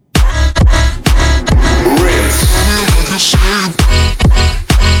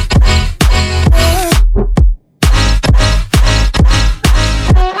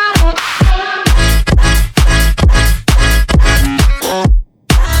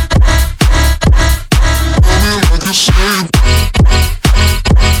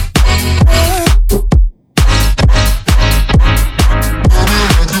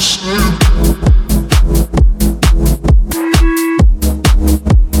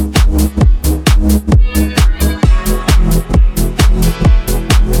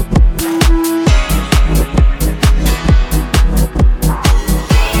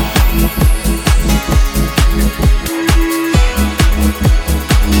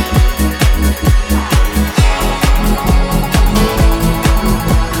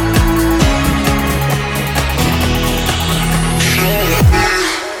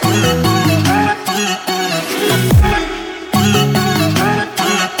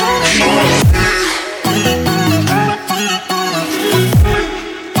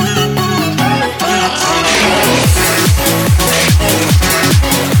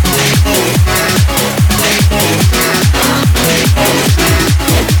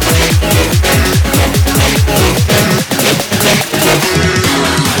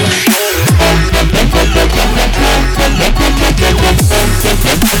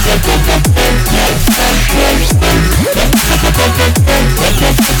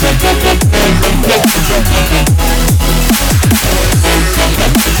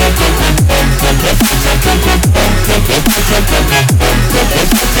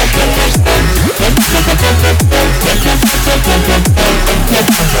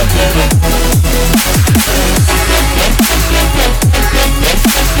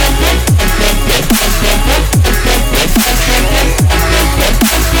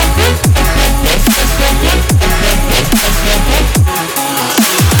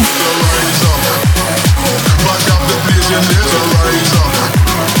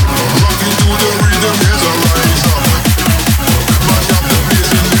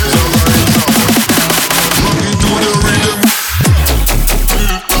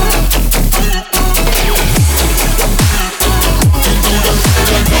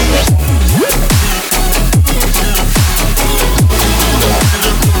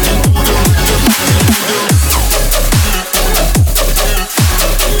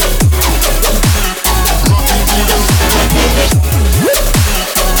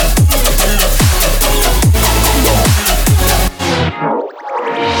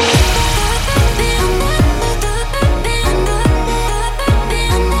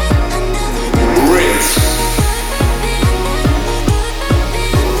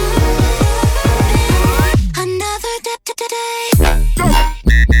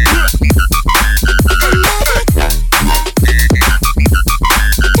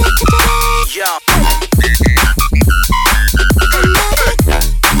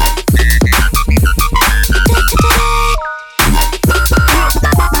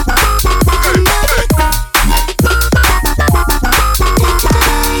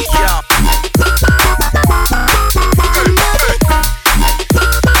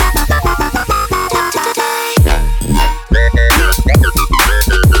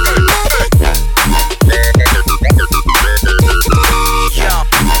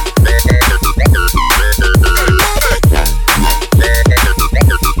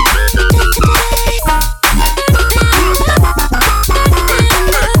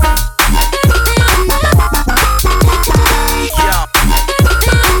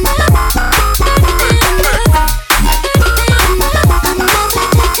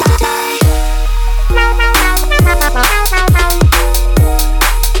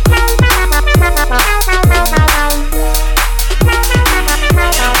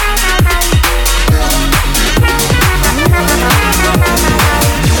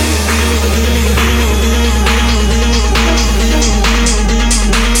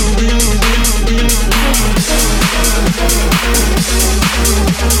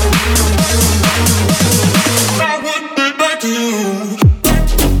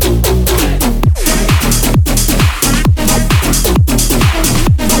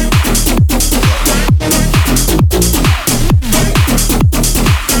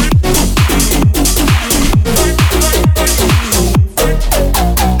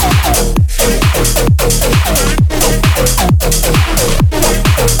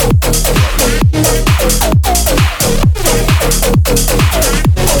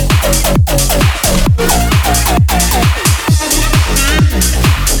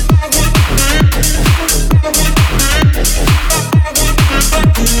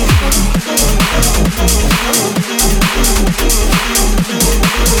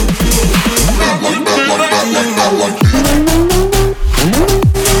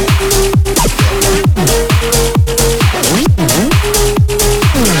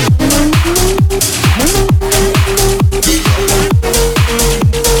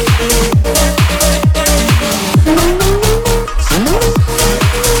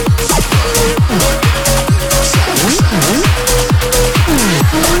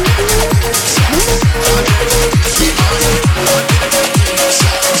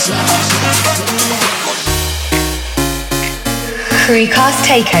 Crucast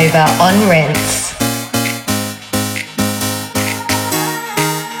Takeover on Rinse.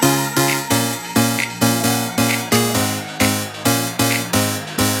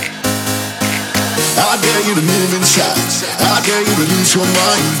 I dare you to move in shots. I dare you to lose your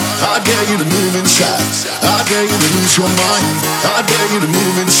mind. I dare you to move in shots. I dare you to lose your mind. I dare you to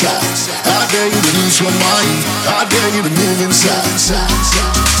move in shots. I dare you to lose your mind. I dare you to move in shots.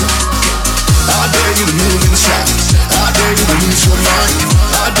 I dare you to move in shots. I dare you to lose your mind.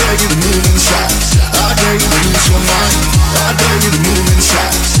 I dare you to move in shots. I dare you to lose your mind. I dare you to move in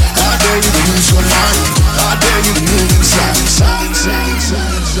shots. I dare you to lose your mind. I dare you to move in shots.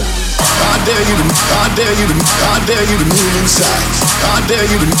 I dare you to, I dare you to, I dare you to move inside. I dare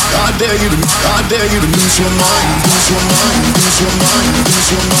you to, I dare you to, I dare you to lose your mind, lose your mind, lose your mind,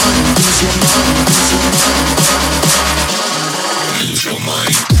 lose your mind, lose your mind, lose your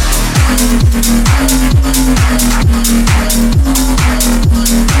mind, lose your mind.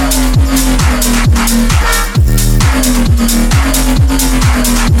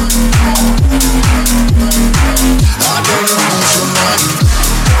 I dare you to lose your mind.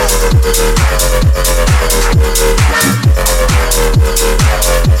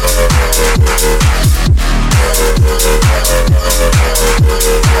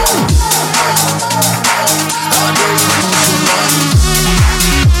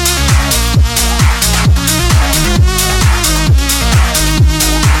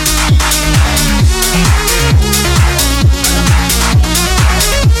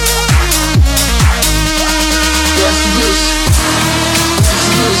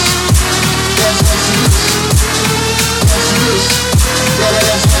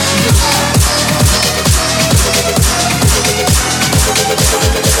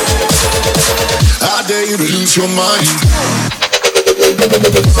 I dare you to lose your mind.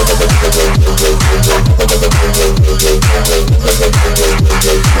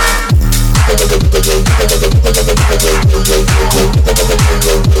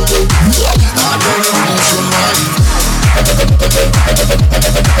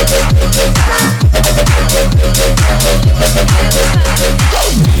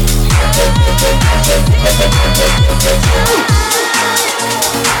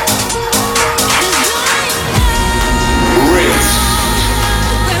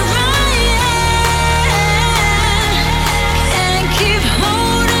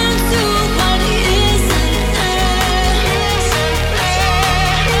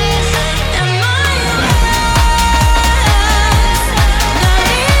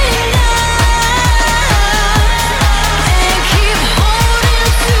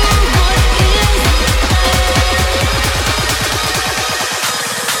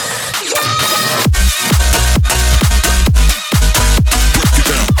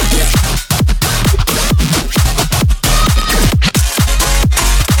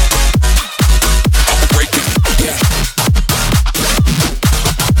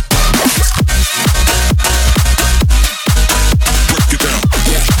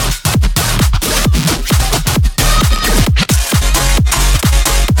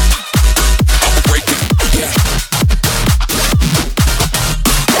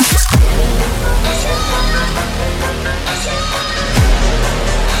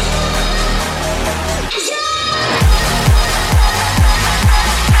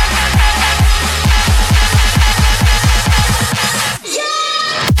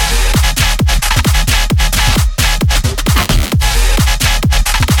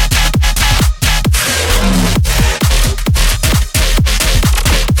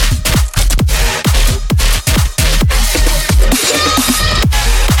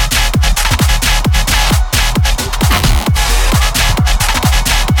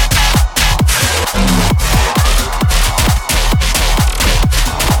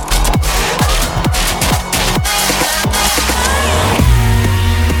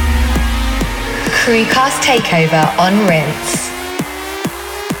 Crucast Takeover on Rinse.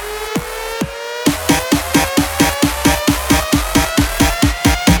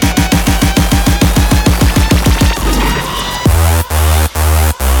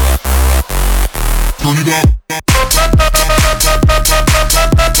 Turn it up.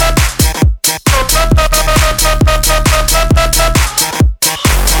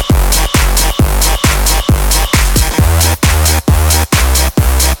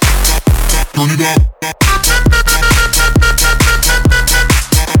 Turn it up.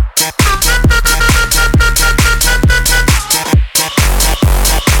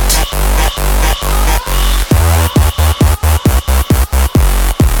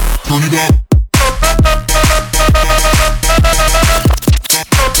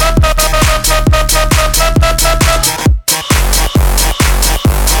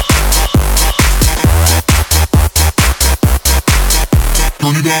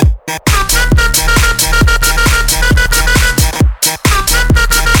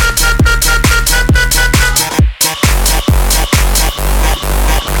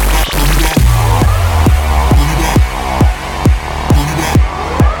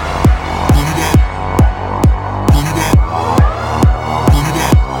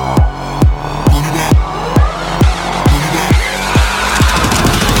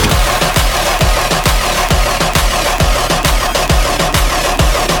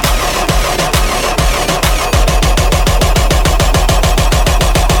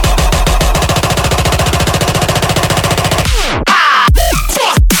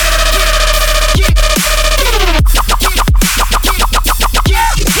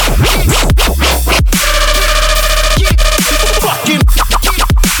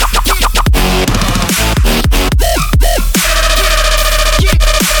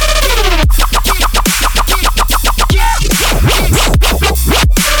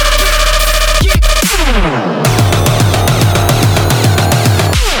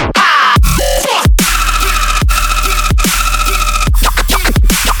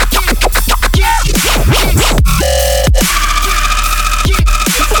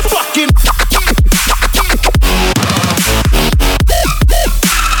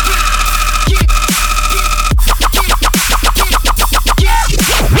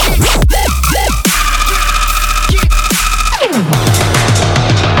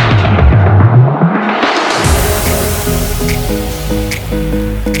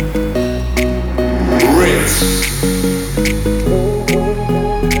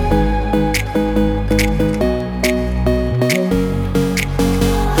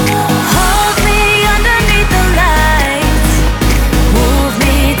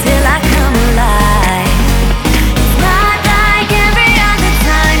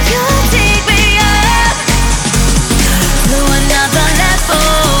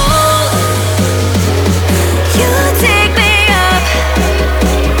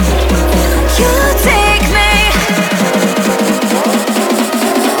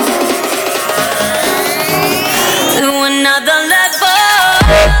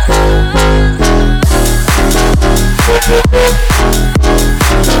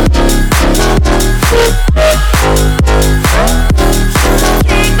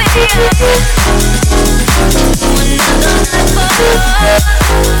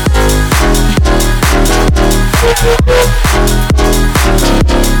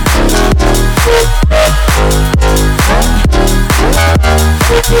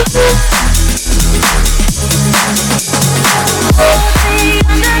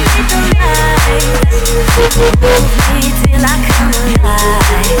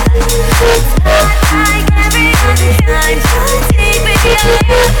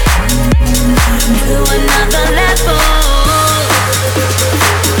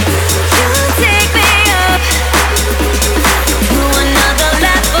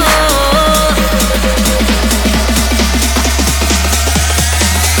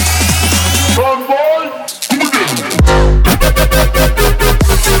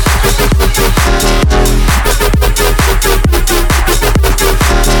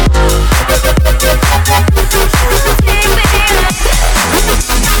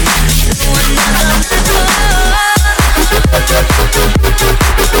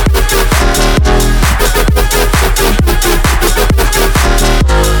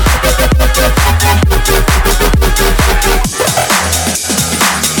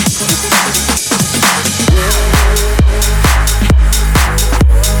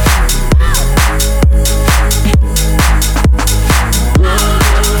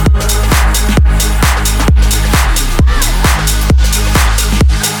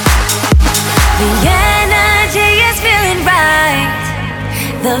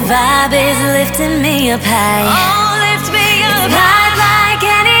 vibe is lifting me up high. Oh, lift me up. It's not like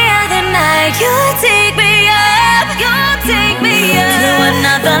any other night. You take me up, you take me up to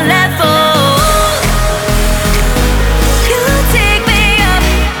another level. You take me up,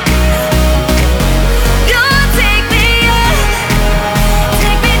 you take me up,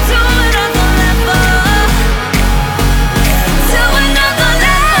 take me to another level, to another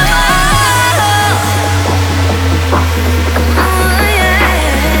level. Oh yeah.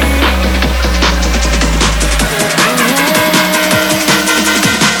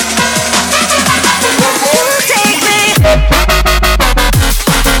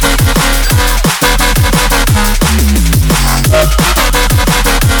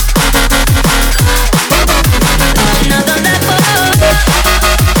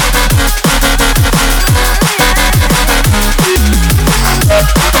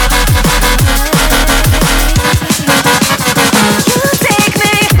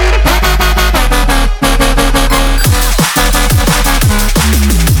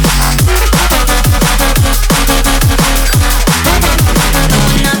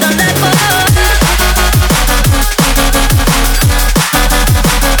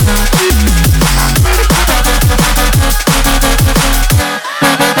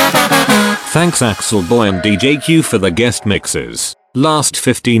 Thanks Axel Boy and DJ Q for the guest mixes. Last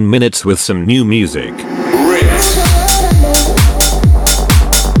 15 minutes with some new music.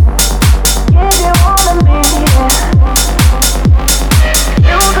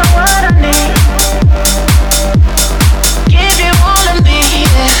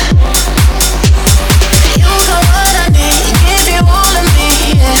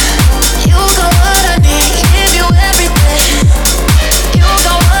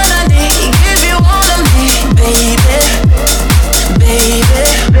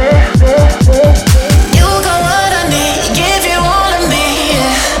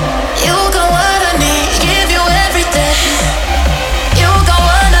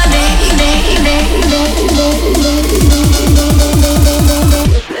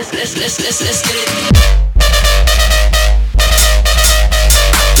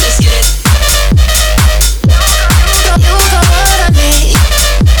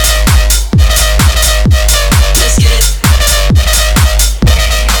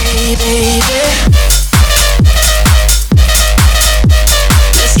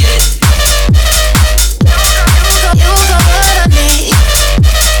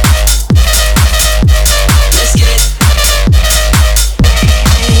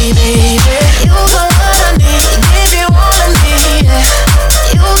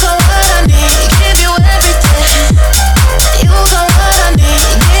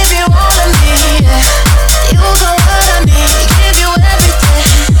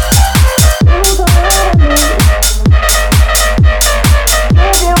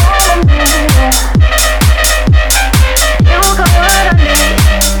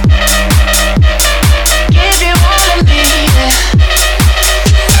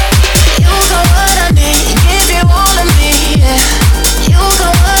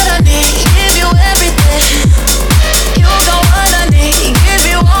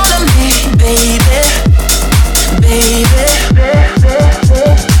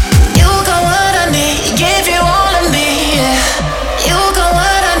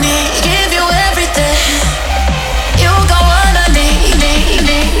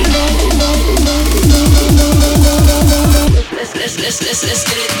 Let's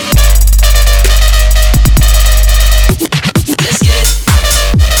get it.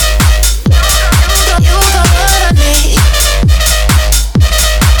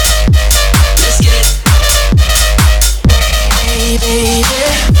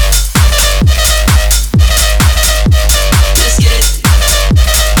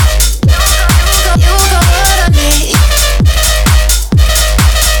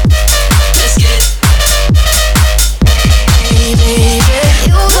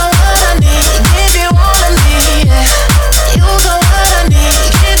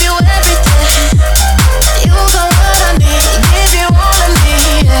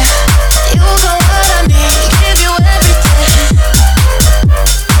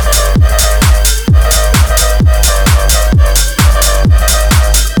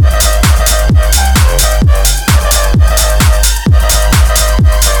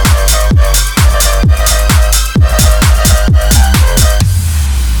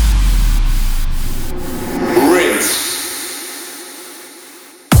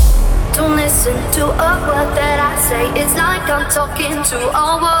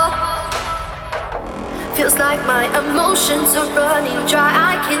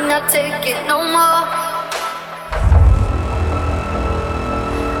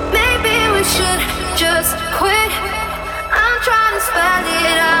 Maybe we should just quit. I'm trying to spell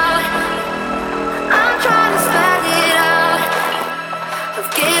it out. I'm trying to spell it out. I've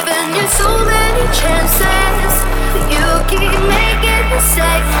given you so many chances, but you keep making the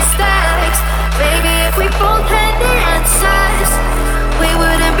same mistakes. Baby, if we both had the answers, we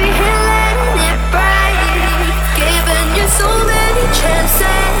wouldn't be here letting it break. Given you so many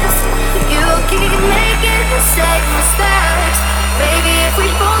chances, but you keep making the same mistakes. Baby, if we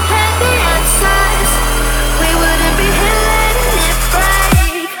both had the answers, we wouldn't be here letting it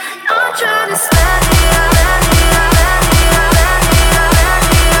break. I'm trying to spell it out.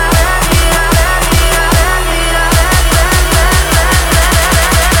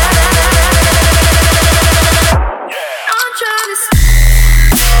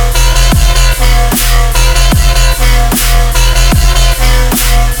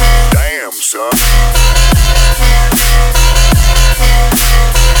 Damn, son.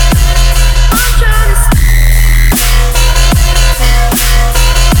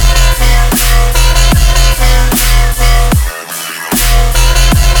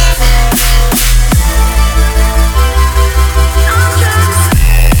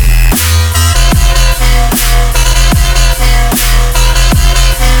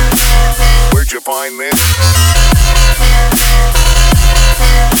 Where'd you find this?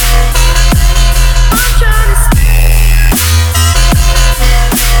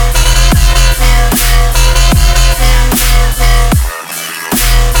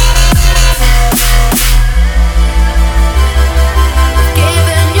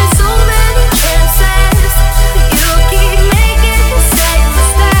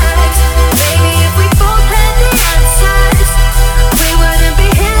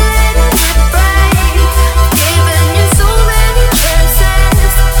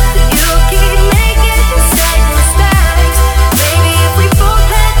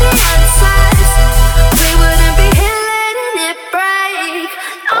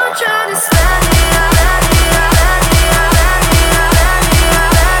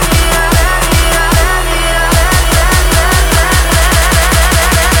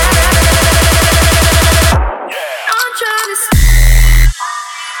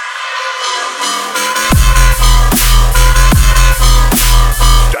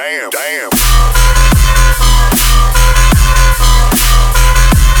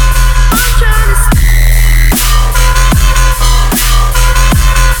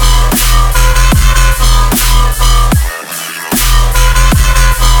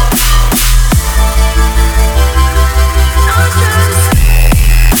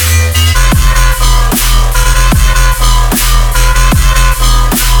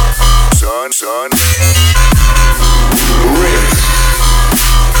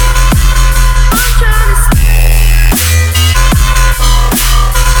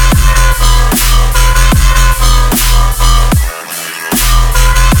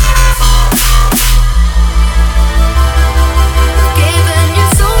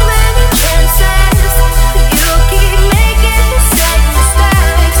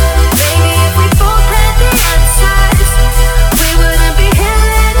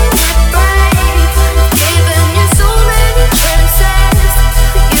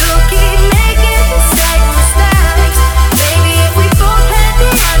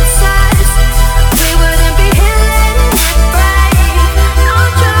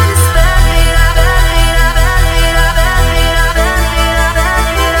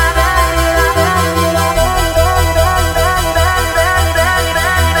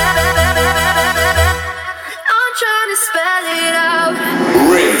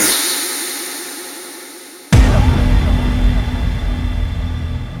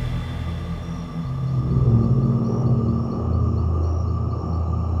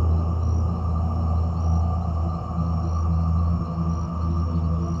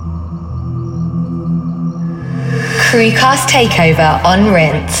 Crucast Takeover on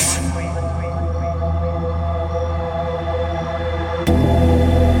Rinse.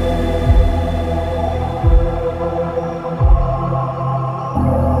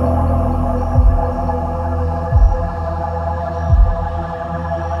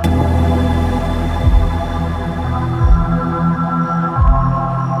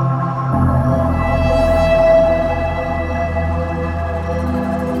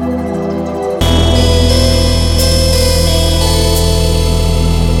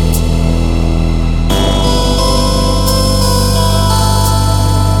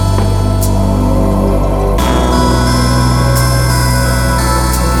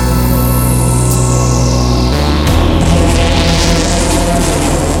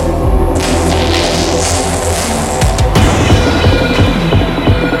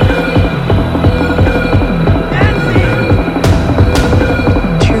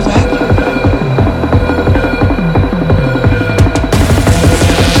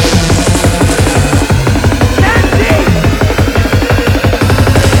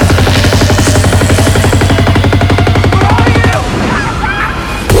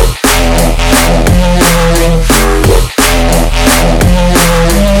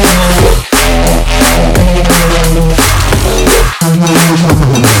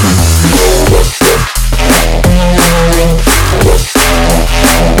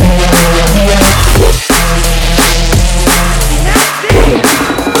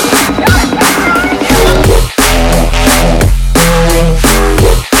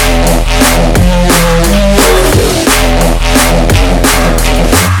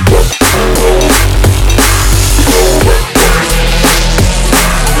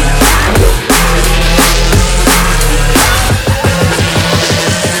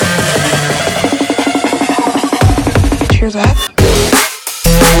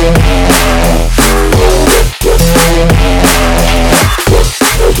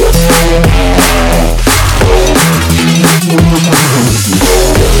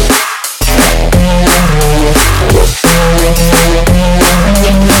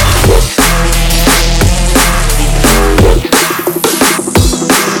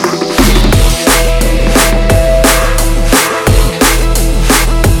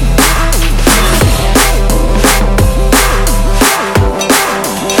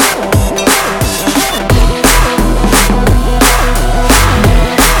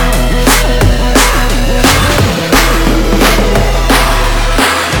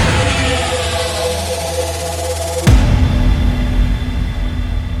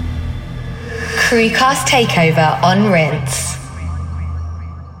 Crucast Takeover on Rinse.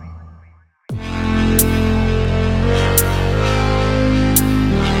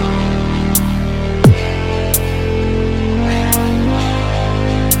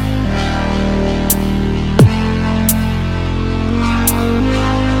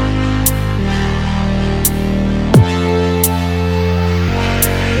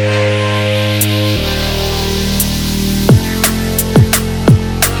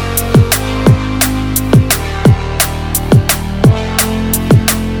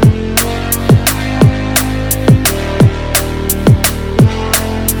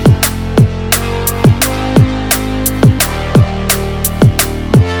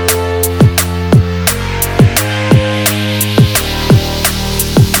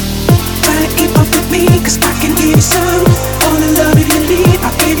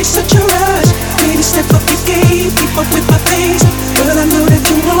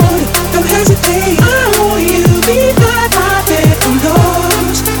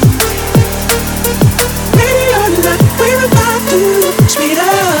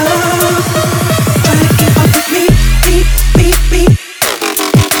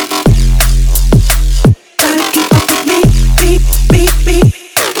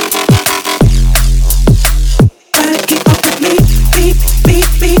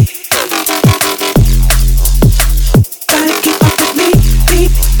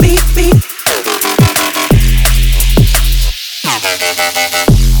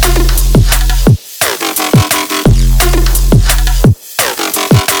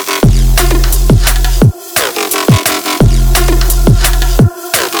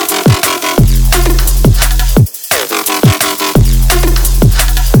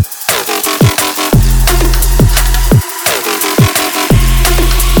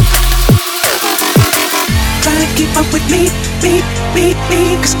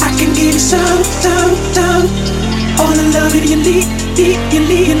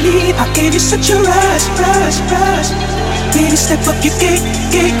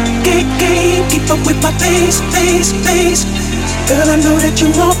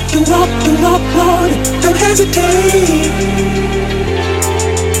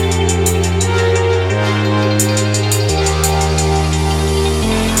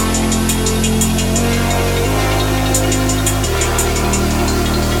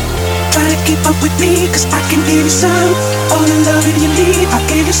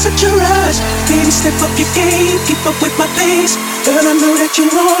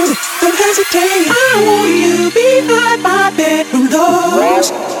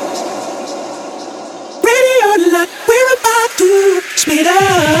 Ready or not, we're about to speed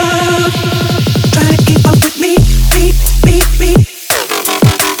up.